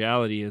being a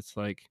reality, it's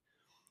like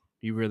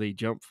you really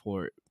jump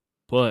for it.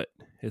 But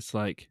it's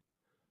like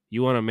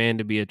you want a man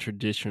to be a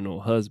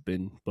traditional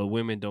husband, but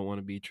women don't want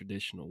to be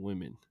traditional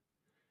women.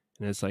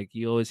 And it's like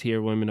you always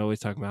hear women always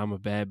talking about, I'm a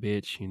bad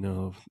bitch,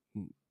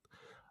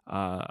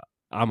 uh,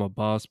 I'm a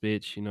boss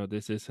bitch,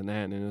 this and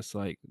that. And it's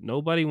like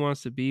nobody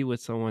wants to be with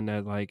someone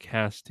that like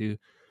has to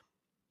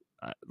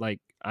like,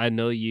 I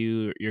know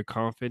you're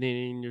confident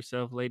in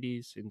yourself,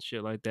 ladies, and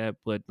shit like that,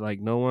 but like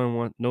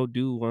no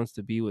dude wants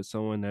to be with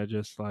someone that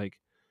just like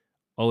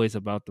always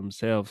about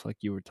themselves, like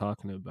you were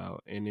talking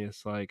about. And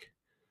it's like,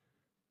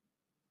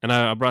 and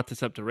I brought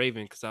this up to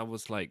Raven because I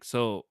was like,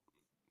 so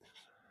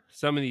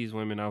some of these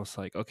women, I was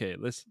like, okay,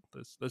 let's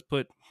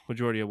put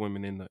majority of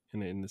women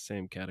in the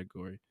same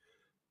category.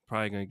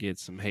 Probably gonna get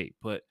some hate,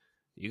 but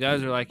you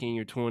guys are like in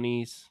your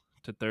 20s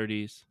to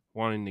 30s,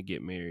 wanting to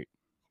get married.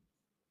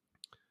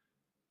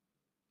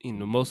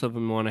 Most of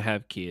them want to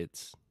have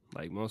kids.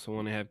 Like most of them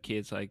want to have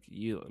kids. Like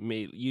you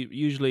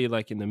usually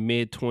like in the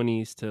mid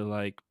 20s to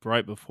like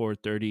right before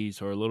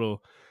 30s, or a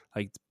little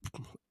like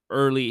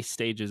early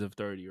stages of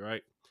 30,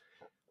 right?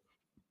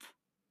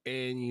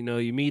 And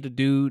you meet a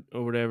dude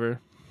or whatever,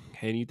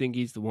 and you think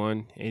he's the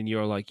one, and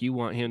you're like, you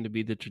want him to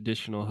be the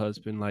traditional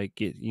husband, like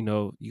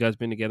you guys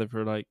been together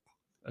for like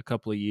a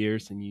couple of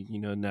years, and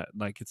not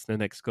like it's the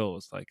next goal.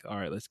 It's like, all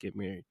right, let's get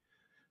married.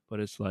 But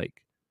it's like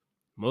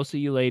most of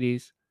you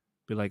ladies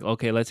be like,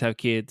 okay, let's have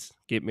kids,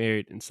 get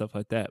married, and stuff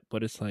like that.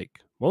 But it's like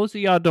most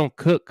of y'all don't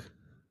cook.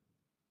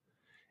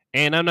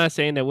 And I'm not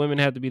saying that women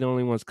have to be the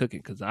only ones cooking,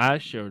 because I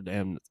sure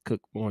damn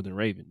cook more than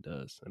Raven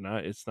does, and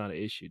it's not an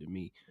issue to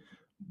me.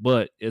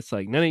 But it's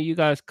like none of you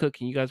guys cook,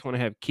 and you guys want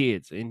to have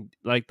kids, and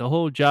like the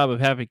whole job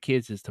of having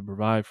kids is to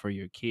provide for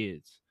your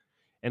kids.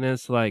 And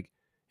it's like,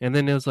 and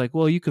then it's like,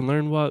 well, you can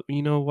learn while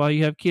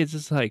you have kids.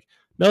 It's like,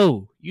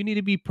 No, you need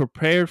to be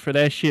prepared for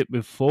that shit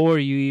before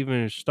you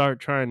even start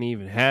trying to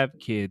even have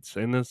kids.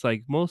 And it's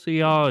like most of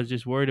y'all is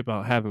just worried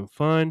about having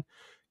fun,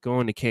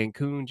 going to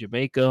Cancun,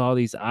 Jamaica, all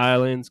these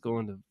islands,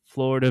 going to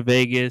Florida,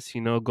 Vegas,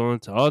 going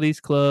to all these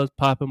clubs,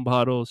 popping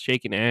bottles,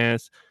 shaking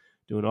ass,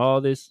 doing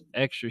all this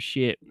extra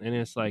shit. And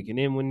it's like, and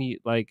then when you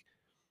like,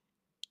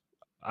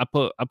 I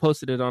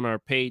posted it on our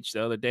page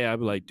the other day. I'd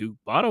be like, do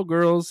bottle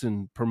girls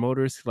and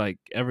promoters like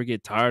ever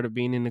get tired of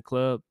being in the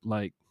club?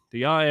 Like, do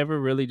y'all ever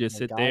really just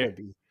They gotta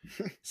be.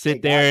 They sit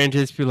got there and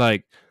just be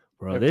like,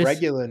 bro, if this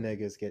regular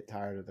niggas get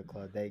tired of the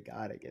club, they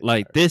gotta get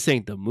like tired. this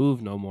ain't the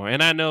move no more.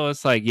 And I know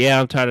it's like,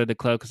 yeah, I'm tired of the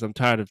club because I'm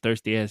tired of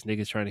thirsty ass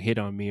niggas trying to hit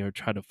on me or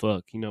try to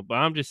fuck, But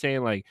I'm just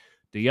saying, like,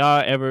 do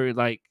y'all ever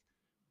like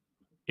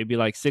it'd be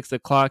like 6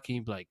 o'clock and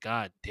you'd be like,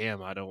 God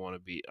damn, I don't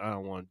want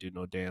to do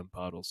no damn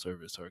bottle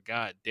service, or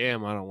God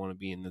damn, I don't want to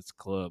be in this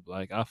club.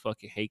 Like, I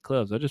fucking hate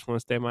clubs. I just want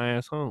to stay my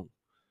ass home.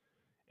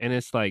 And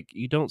it's like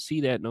you don't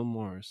see that no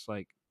more. It's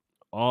like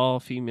all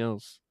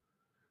females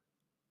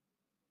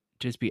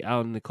just be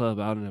out in the club,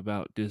 out and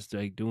about, just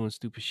like doing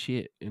stupid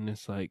shit. And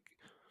it's like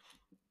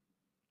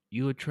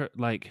you would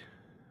like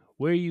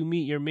where you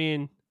meet your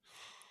men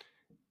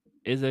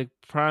is a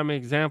prime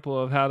example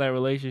of how that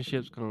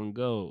relationship's gonna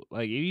go.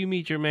 Like if you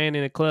meet your man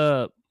in a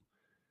club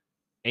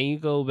and you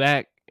go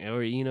back,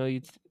 or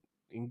you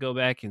can go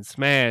back and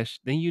smash,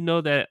 then you know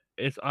that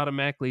it's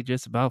automatically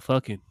just about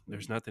fucking.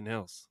 There's nothing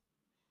else,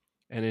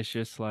 and it's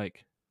just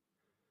like,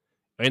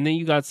 and then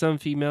you got some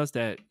females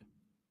that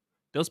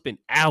they'll spend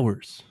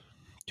hours,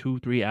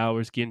 2-3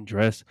 hours getting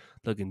dressed,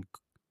 looking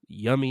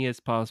yummy as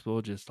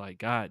possible, just like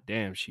God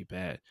damn, she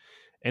bad.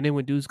 And then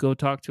when dudes go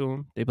talk to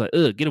them, they be like,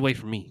 "Ugh, get away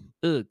from me!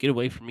 Ugh, get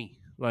away from me!"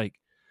 Like,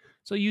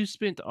 so you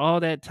spent all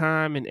that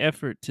time and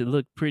effort to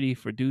look pretty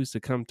for dudes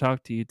to come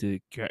talk to you to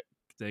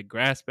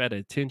grasp that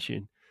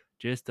attention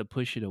just to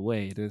push it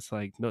away. And it's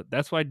like, no,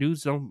 that's why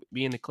dudes don't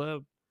be in the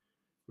club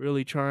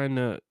really trying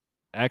to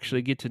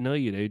actually get to know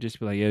you. They just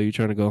be like, "Yo, you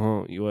trying to go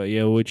home?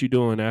 Yeah, what you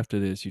doing after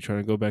this? You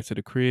trying to go back to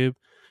the crib?"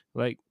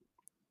 Like,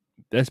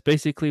 that's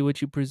basically what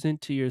you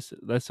present to your.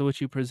 That's what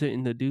you present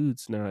in the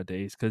dudes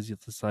nowadays. Because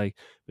it's just like,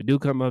 if a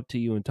dude come up to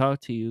you and talk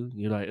to you,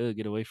 you're like,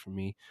 "Get away from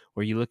me."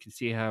 Or you look and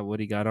see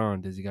what he got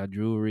on. Does he got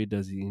jewelry?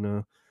 Does he,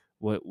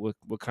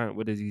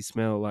 what does he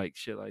smell like?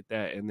 Shit like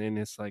that. And then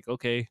it's like,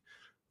 okay,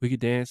 we could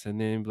dance, and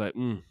then be like,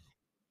 me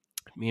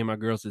and my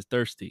girls is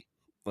thirsty.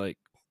 Like,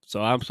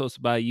 so I'm supposed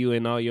to buy you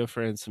and all your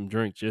friends some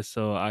drink just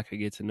so I could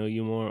get to know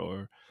you more,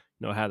 or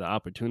have the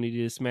opportunity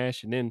to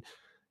smash. And then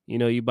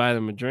you buy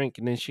them a drink,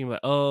 and then she like,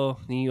 oh,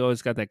 then you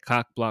always got that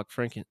cock block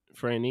friend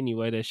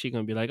anyway that she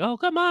gonna be like, oh,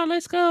 come on,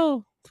 let's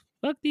go,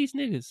 fuck these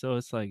niggas. So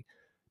it's like,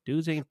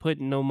 dudes ain't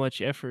putting no much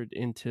effort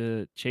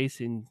into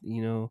chasing,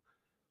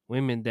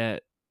 women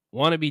that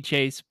want to be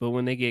chased, but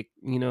when they get,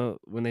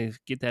 when they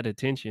get that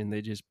attention,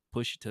 they just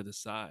push it to the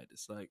side.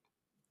 It's like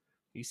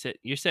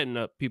you're setting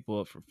up people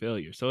up for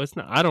failure. So it's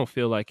not. I don't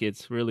feel like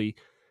it's really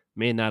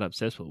men not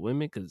obsessed with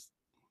women, because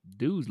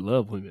dudes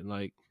love women.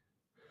 Like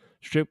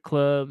strip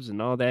clubs and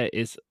all that.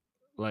 It's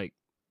like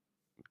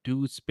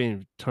dudes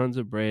spend tons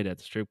of bread at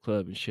the strip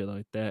club and shit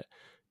like that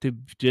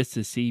just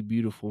to see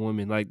beautiful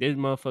women. Like there's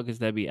motherfuckers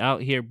that be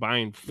out here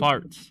buying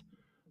farts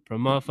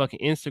from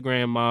motherfucking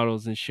Instagram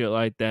models and shit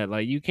like that.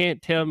 Like you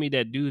can't tell me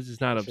that dudes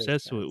is not That shit's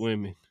obsessed with nasty.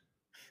 women.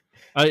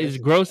 That It's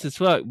shit's gross as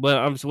nasty. fuck.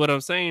 But what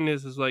I'm saying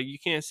is like you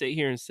can't sit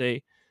here and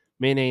say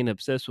men ain't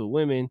obsessed with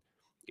women.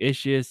 It's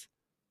just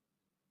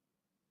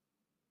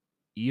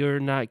you're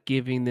not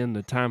giving them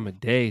the time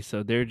of day,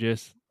 so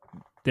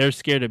they're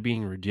scared of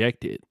being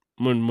rejected.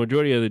 When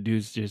majority of the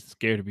dudes just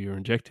scared to be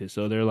rejected,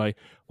 so they're like,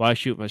 "Why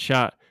shoot my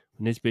shot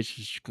when this bitch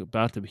is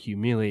about to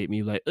humiliate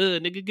me?" Like,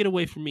 nigga, get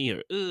away from me,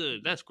 or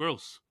that's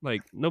gross.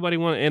 Like nobody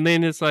want. And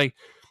then it's like,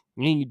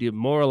 then you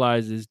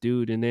demoralize this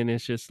dude, and then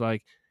it's just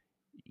like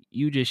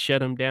you just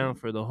shut him down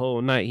for the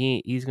whole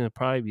night. He's gonna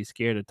probably be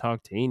scared to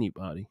talk to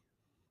anybody,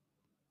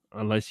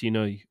 unless you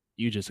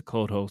just a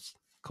cold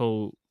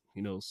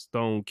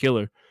stone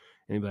killer,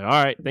 and he'd be like,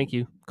 all right, thank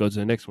you, go to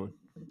the next one.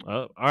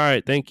 All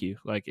right, thank you.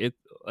 Like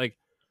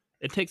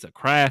it takes a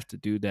craft to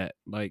do that.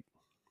 Like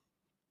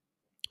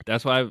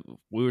that's why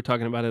we were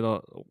talking about it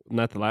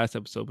not the last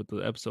episode, but the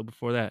episode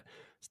before that.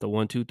 It's the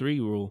 1-2-3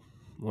 rule.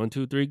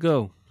 1-2-3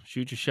 go,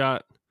 shoot your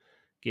shot,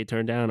 get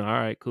turned down. All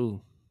right,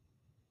 cool,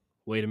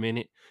 wait a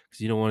minute,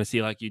 because you don't want to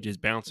see like you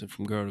just bouncing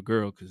from girl to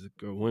girl, because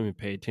women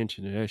pay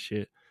attention to that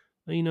shit.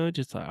 But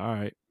just like, all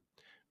right,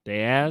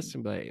 they asked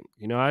and like,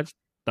 I just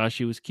thought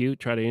she was cute,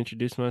 try to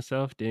introduce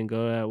myself, didn't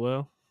go that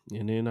well.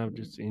 And then I'm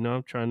just,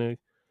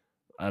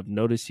 I've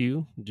noticed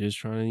you, just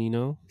trying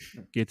to,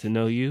 get to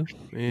know you.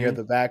 You're And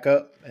the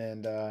backup,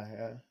 and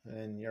yeah,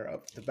 and you're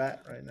up to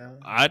bat right now.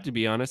 I, to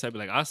be honest, I'd be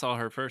like, I saw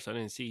her first, I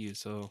didn't see you.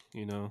 So,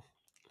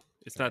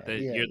 it's not Yeah,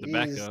 that yeah. you're the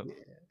backup.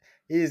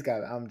 You just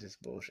got. I'm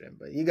just bullshitting,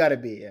 but you gotta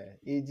be. Yeah,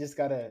 you just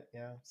gotta.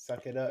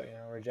 Suck it up.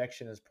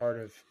 Rejection is part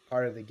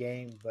of the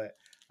game. But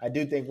I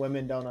do think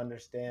women don't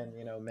understand.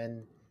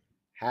 Men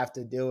have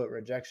to deal with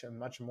rejection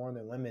much more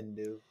than women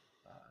do.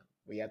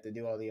 We have to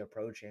do all the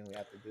approaching. We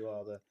have to do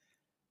all the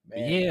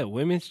man, Yeah,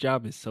 women's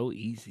job is so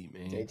easy, they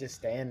man. just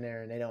stand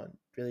there and they don't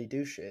really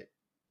do shit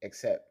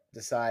except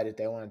decide if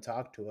they want to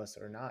talk to us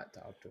or not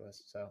talk to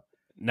us. So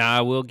Now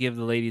I will give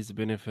the ladies the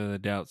benefit of the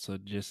doubt, so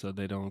just so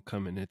they don't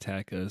come and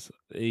attack us.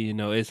 You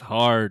know, it's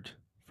hard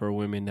for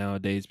women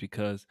nowadays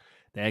because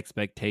the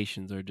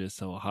expectations are just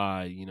so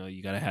high. You know,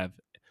 you gotta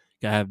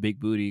have big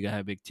booty, you gotta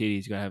have big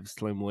titties, you gotta have a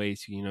slim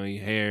waist. You know,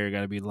 your hair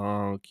gotta be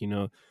long. You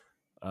know,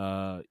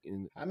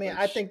 and I mean,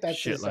 I think that's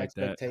shit just like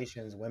that.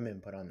 expectations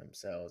women put on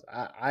themselves.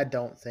 I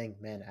don't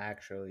think men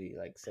actually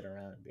like sit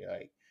around and be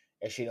like,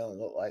 if she don't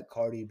look like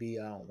Cardi B,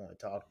 I don't want to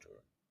talk to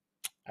her.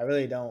 I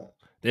really don't.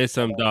 There's I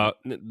some don't. dog.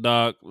 I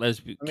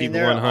mean, Keep it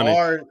there 100.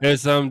 are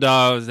There's some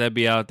dogs that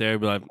be out there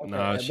be like, okay,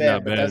 nah, I she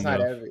not bet, but bad that's not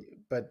enough. every.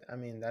 But I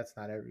mean, that's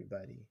not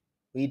everybody.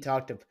 We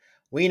talk to,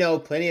 we know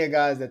plenty of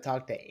guys that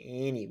talk to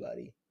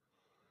anybody.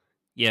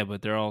 Yeah,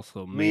 but they're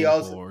also We man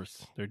also,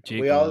 whores. They're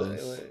we all,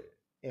 gigolos.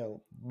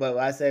 but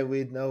I say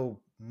we know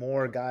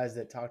more guys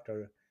that talk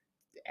to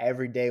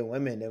everyday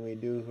women than we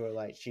do who are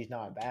like she's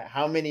not bad.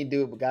 How many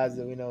guys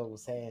that we know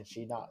saying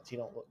she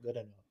don't look good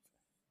enough?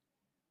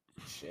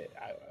 Shit,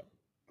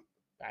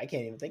 I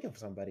can't even think of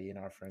somebody in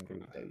our friend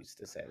group that used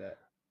to say that.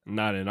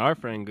 Not in our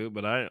friend group,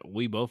 but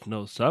we both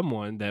know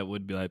someone that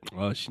would be like,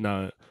 oh, she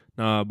not,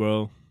 nah,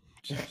 bro,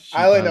 I she's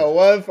only not. know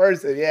one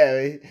person.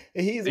 Yeah,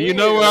 he's You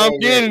know weird a where I'm little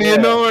bit. getting. You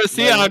Yeah, know where.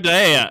 See but out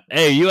there.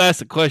 Hey, you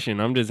asked a question.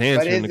 I'm just but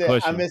answering is the it?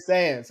 I'm question. just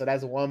saying. So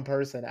that's one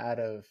person out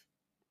of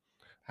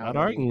how Not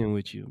many? arguing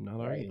with you. Not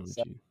Right. arguing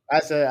So with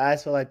you. I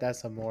feel like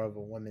that's a more of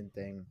a women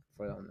thing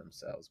for them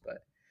themselves.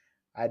 But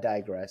I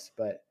digress.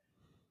 But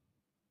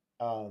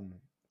um,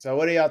 so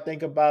what do y'all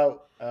think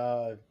about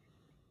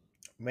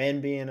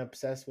men being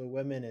obsessed with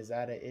women? Is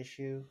that an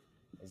issue?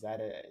 Is that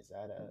a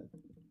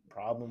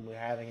problem we're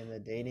having in the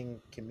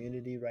dating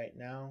community right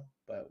now?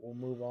 But we'll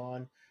move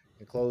on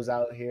and close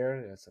out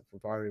here.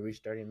 We've already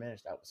reached 30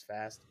 minutes. That was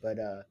fast. But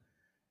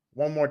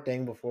one more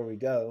thing before we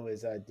go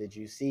is did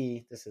you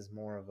see, this is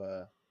more of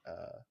a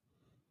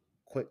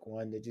quick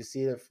one, did you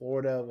see that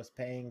Florida was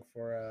paying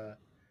for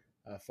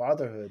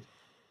fatherhood?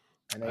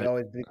 And they I,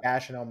 always be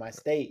bashing on my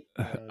state.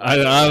 You know, they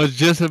I say was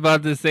just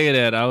about to say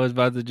that. I was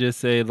about to just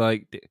say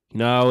like,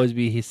 I always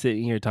be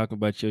sitting here talking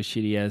about your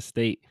shitty ass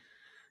state.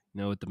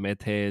 You know, with the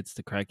meth heads,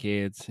 the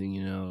crackheads,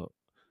 and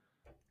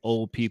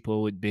old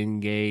people with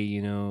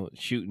Bengay,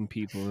 shooting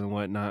people and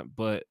whatnot.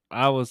 But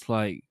I was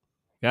like,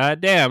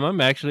 God damn, I'm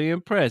actually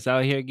impressed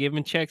out here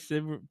giving checks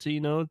to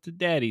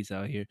daddies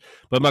out here.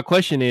 But my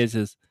question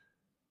is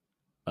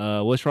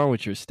what's wrong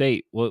with your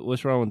state?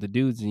 What's wrong with the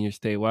dudes in your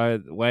state? Why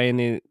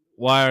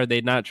are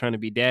they not trying to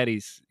be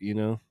daddies?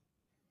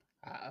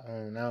 I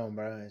don't know,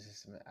 bro. It's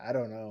just I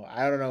don't know.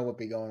 I don't know what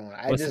be going on.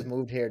 I What's just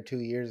moved here 2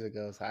 years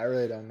ago, so I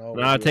really don't know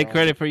what Nah, be take wrong.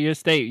 credit for your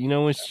state. You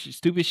know when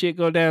stupid shit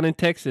go down in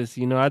Texas.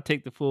 I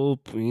take the full.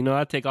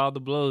 I take all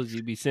the blows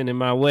you be sending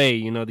my way.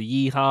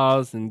 The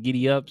yeehaws and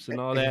giddy ups and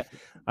all that.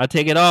 I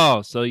take it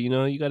all. So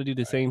you got to do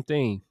the same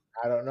thing.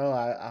 I don't know.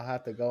 I'll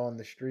have to go on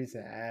the streets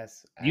and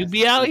ask You ask the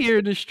be out people. here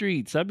in the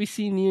streets. I be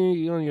seeing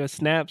you on your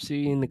snaps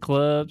in the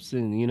clubs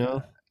and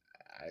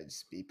I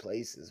just be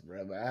places,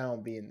 bro, but I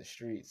don't be in the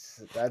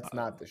streets. That's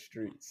not the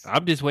streets.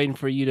 I'm just waiting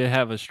for you to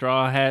have a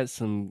straw hat,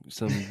 some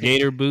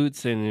gator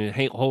boots, and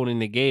holding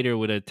the gator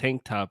with a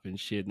tank top and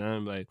shit. And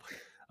I'm like,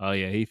 oh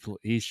yeah,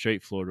 he's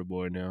straight Florida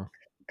boy now.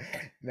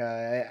 No,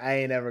 I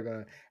ain't ever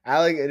gonna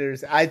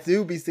alligators. I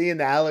do be seeing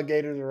the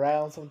alligators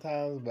around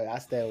sometimes, but I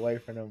stay away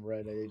from them,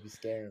 bro. They be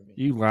scaring me.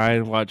 You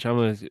lying? Watch. I'm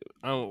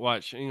gonna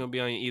watch. You're gonna be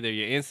on either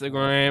your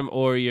Instagram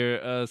or your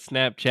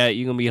Snapchat.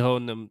 You're gonna be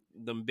holding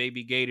them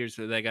baby gators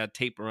that got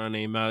tape around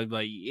their mouth.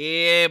 Like,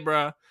 yeah,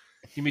 bro.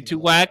 Give me two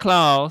No, white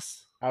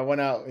claws. I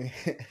went out.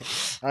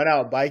 I went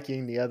out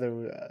biking the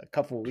other a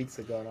couple of weeks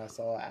ago, and I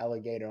saw an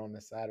alligator on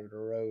the side of the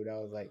road. I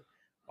was like,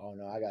 "Oh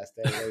no, I gotta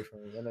stay away from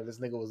it." This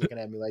nigga was looking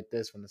at me like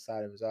this from the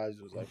side of his eyes.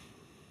 Was like,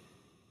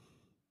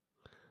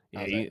 I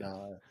Yeah, was like,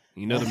 "No."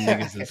 you know them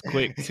niggas is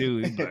quick too.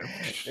 He be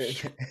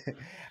like,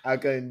 I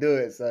couldn't do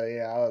it, so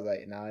yeah, I was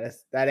like, "No,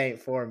 that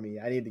ain't for me.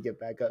 I need to get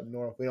back up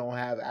north. We don't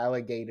have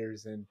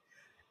alligators and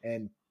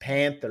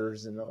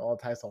panthers and all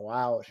types of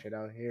wild shit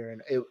out here,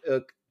 and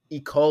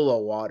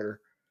Ecola water."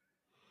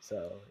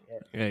 So yeah,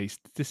 hey,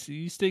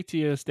 you stick to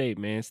your state,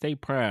 man. Stay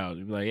proud.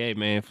 You be like, hey,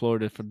 man,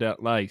 Florida for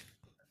that life.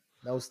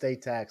 no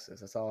state taxes.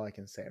 That's all I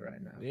can say right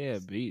now. Yeah,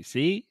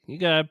 see, you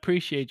gotta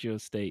appreciate your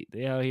state.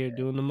 They out here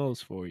doing the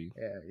most for you.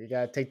 Yeah, you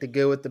gotta take the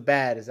good with the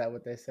bad. Is that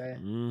what they say?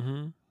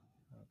 Mm-hmm.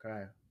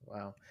 Okay,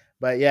 wow.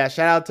 But yeah,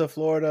 shout out to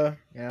Florida.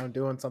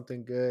 Doing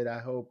something good. I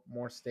hope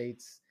more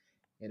states,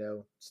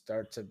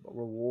 start to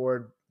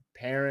reward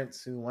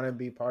parents who want to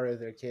be part of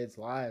their kids'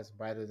 lives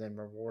rather than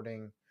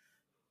rewarding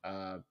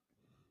uh,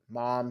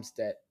 moms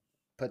that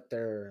put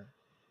their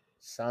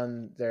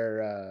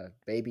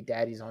baby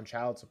daddies on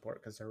child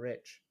support because they're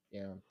rich.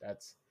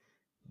 That's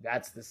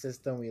the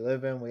system we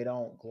live in. We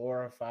don't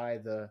glorify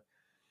the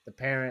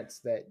parents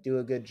that do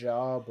a good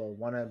job or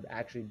want to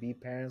actually be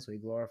parents. We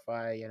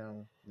glorify,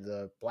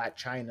 the Black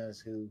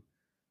Chinas who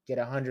get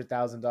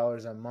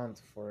 $100,000 a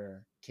month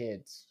for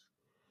kids.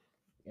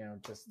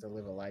 just to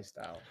live a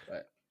lifestyle.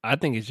 But I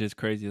think it's just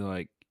crazy.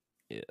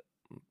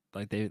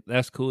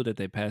 That's cool that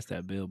they passed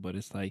that bill, but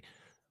it's like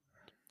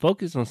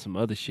focus on some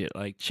other shit.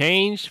 Like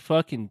change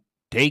fucking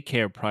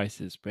daycare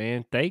prices,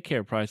 man.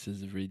 Daycare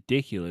prices is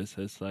ridiculous.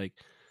 It's like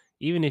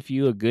even if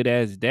you a good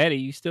ass daddy,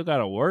 you still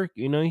gotta work.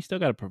 You still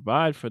gotta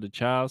provide for the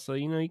child. So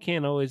you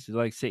can't always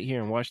like sit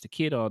here and watch the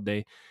kid all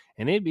day.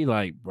 And it'd be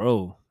like,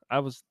 bro, I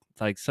was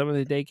like some of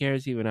the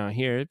daycares even out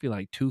here, it'd be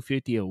like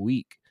 $250 a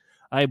week.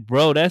 Like,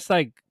 bro, that's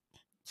like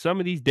some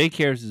of these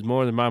daycares is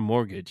more than my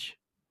mortgage.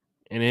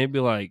 And it'd be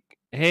like,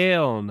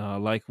 hell no.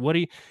 Like, what do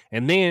you?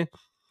 And then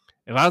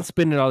if I'm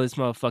spending all this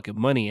motherfucking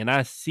money and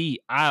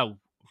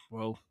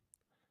bro,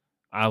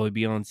 I would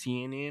be on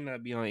CNN,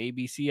 I'd be on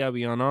ABC, I'd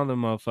be on all the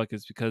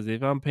motherfuckers because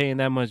if I'm paying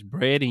that much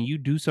bread and you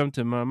do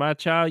something to my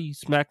child, you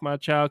smack my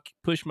child,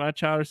 push my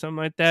child or something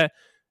like that,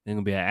 there's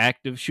gonna be an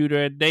active shooter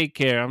at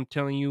daycare. I'm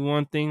telling you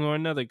one thing or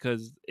another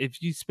because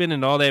if you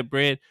spending all that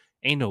bread,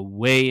 ain't no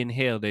way in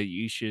hell that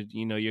you should,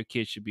 your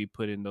kid should be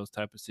put in those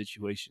type of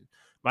situations.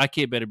 My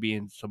kid better be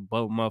in some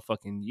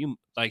motherfucking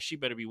she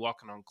better be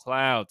walking on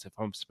clouds if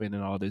I'm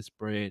spending all this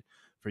bread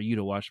for you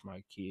to watch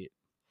my kid.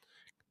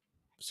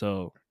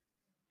 So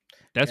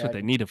that's what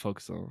yeah, they need to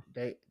focus on.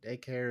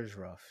 daycare is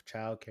rough.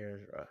 Child care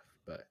is rough.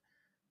 But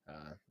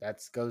that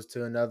goes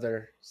to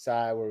another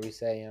side where we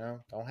say,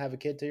 don't have a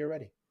kid till you're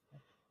ready,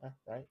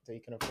 right? Till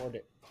you can afford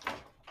it.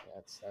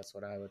 That's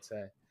what I would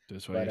say.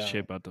 That's why But your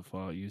shit about to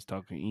fall. You was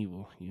talking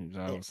evil. I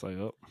yeah, was like,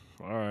 oh,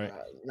 all right.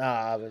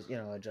 I was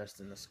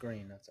adjusting the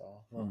screen. That's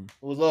all. Well,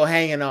 it was a little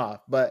hanging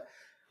off. But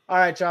all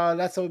right, y'all.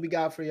 That's what we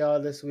got for y'all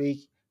this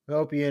week. We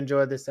hope you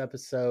enjoyed this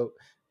episode.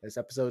 It's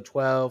episode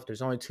 12.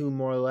 There's only 2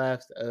 more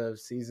left of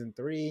season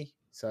 3.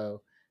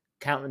 So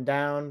counting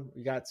down,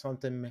 we got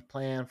something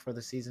planned for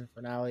the season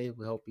finale.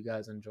 We hope you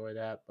guys enjoy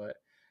that. But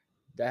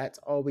that's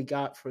all we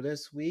got for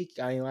this week.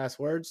 Got any last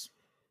words?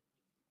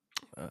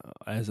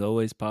 As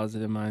always,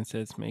 positive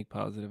mindsets make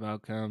positive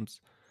outcomes.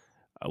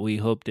 We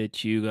hope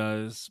that you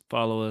guys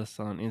follow us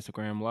on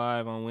Instagram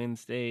Live on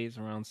Wednesdays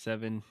around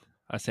 7.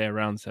 I say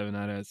around 7,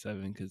 not at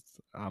 7 because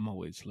I'm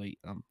always late.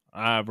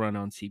 I run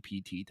on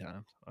CPT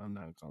time. I'm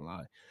not going to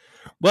lie.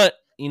 But,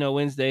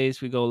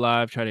 Wednesdays we go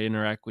live, try to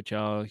interact with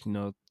y'all,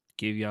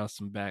 give y'all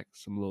some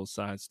little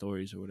side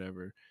stories or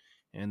whatever.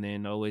 And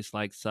then always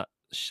like,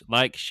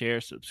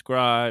 share,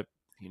 subscribe,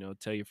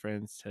 tell your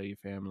friends, tell your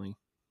family.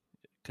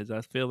 Because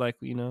I feel like,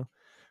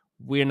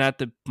 we're not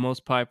the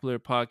most popular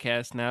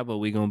podcast now, but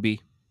we're going to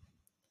be.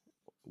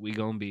 We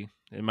going to be.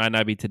 It might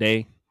not be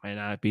today, might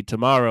not be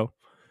tomorrow,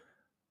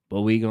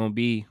 but we going to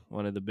be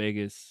one of the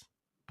biggest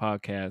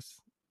podcasts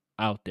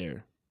out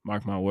there.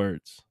 Mark my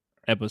words.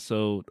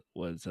 Episode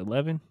was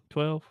 11,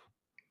 12?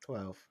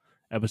 12.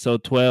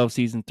 Episode 12,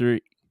 season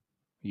 3.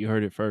 You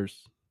heard it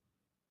first.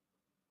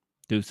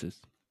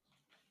 Deuces.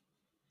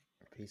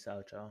 Peace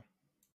out, y'all.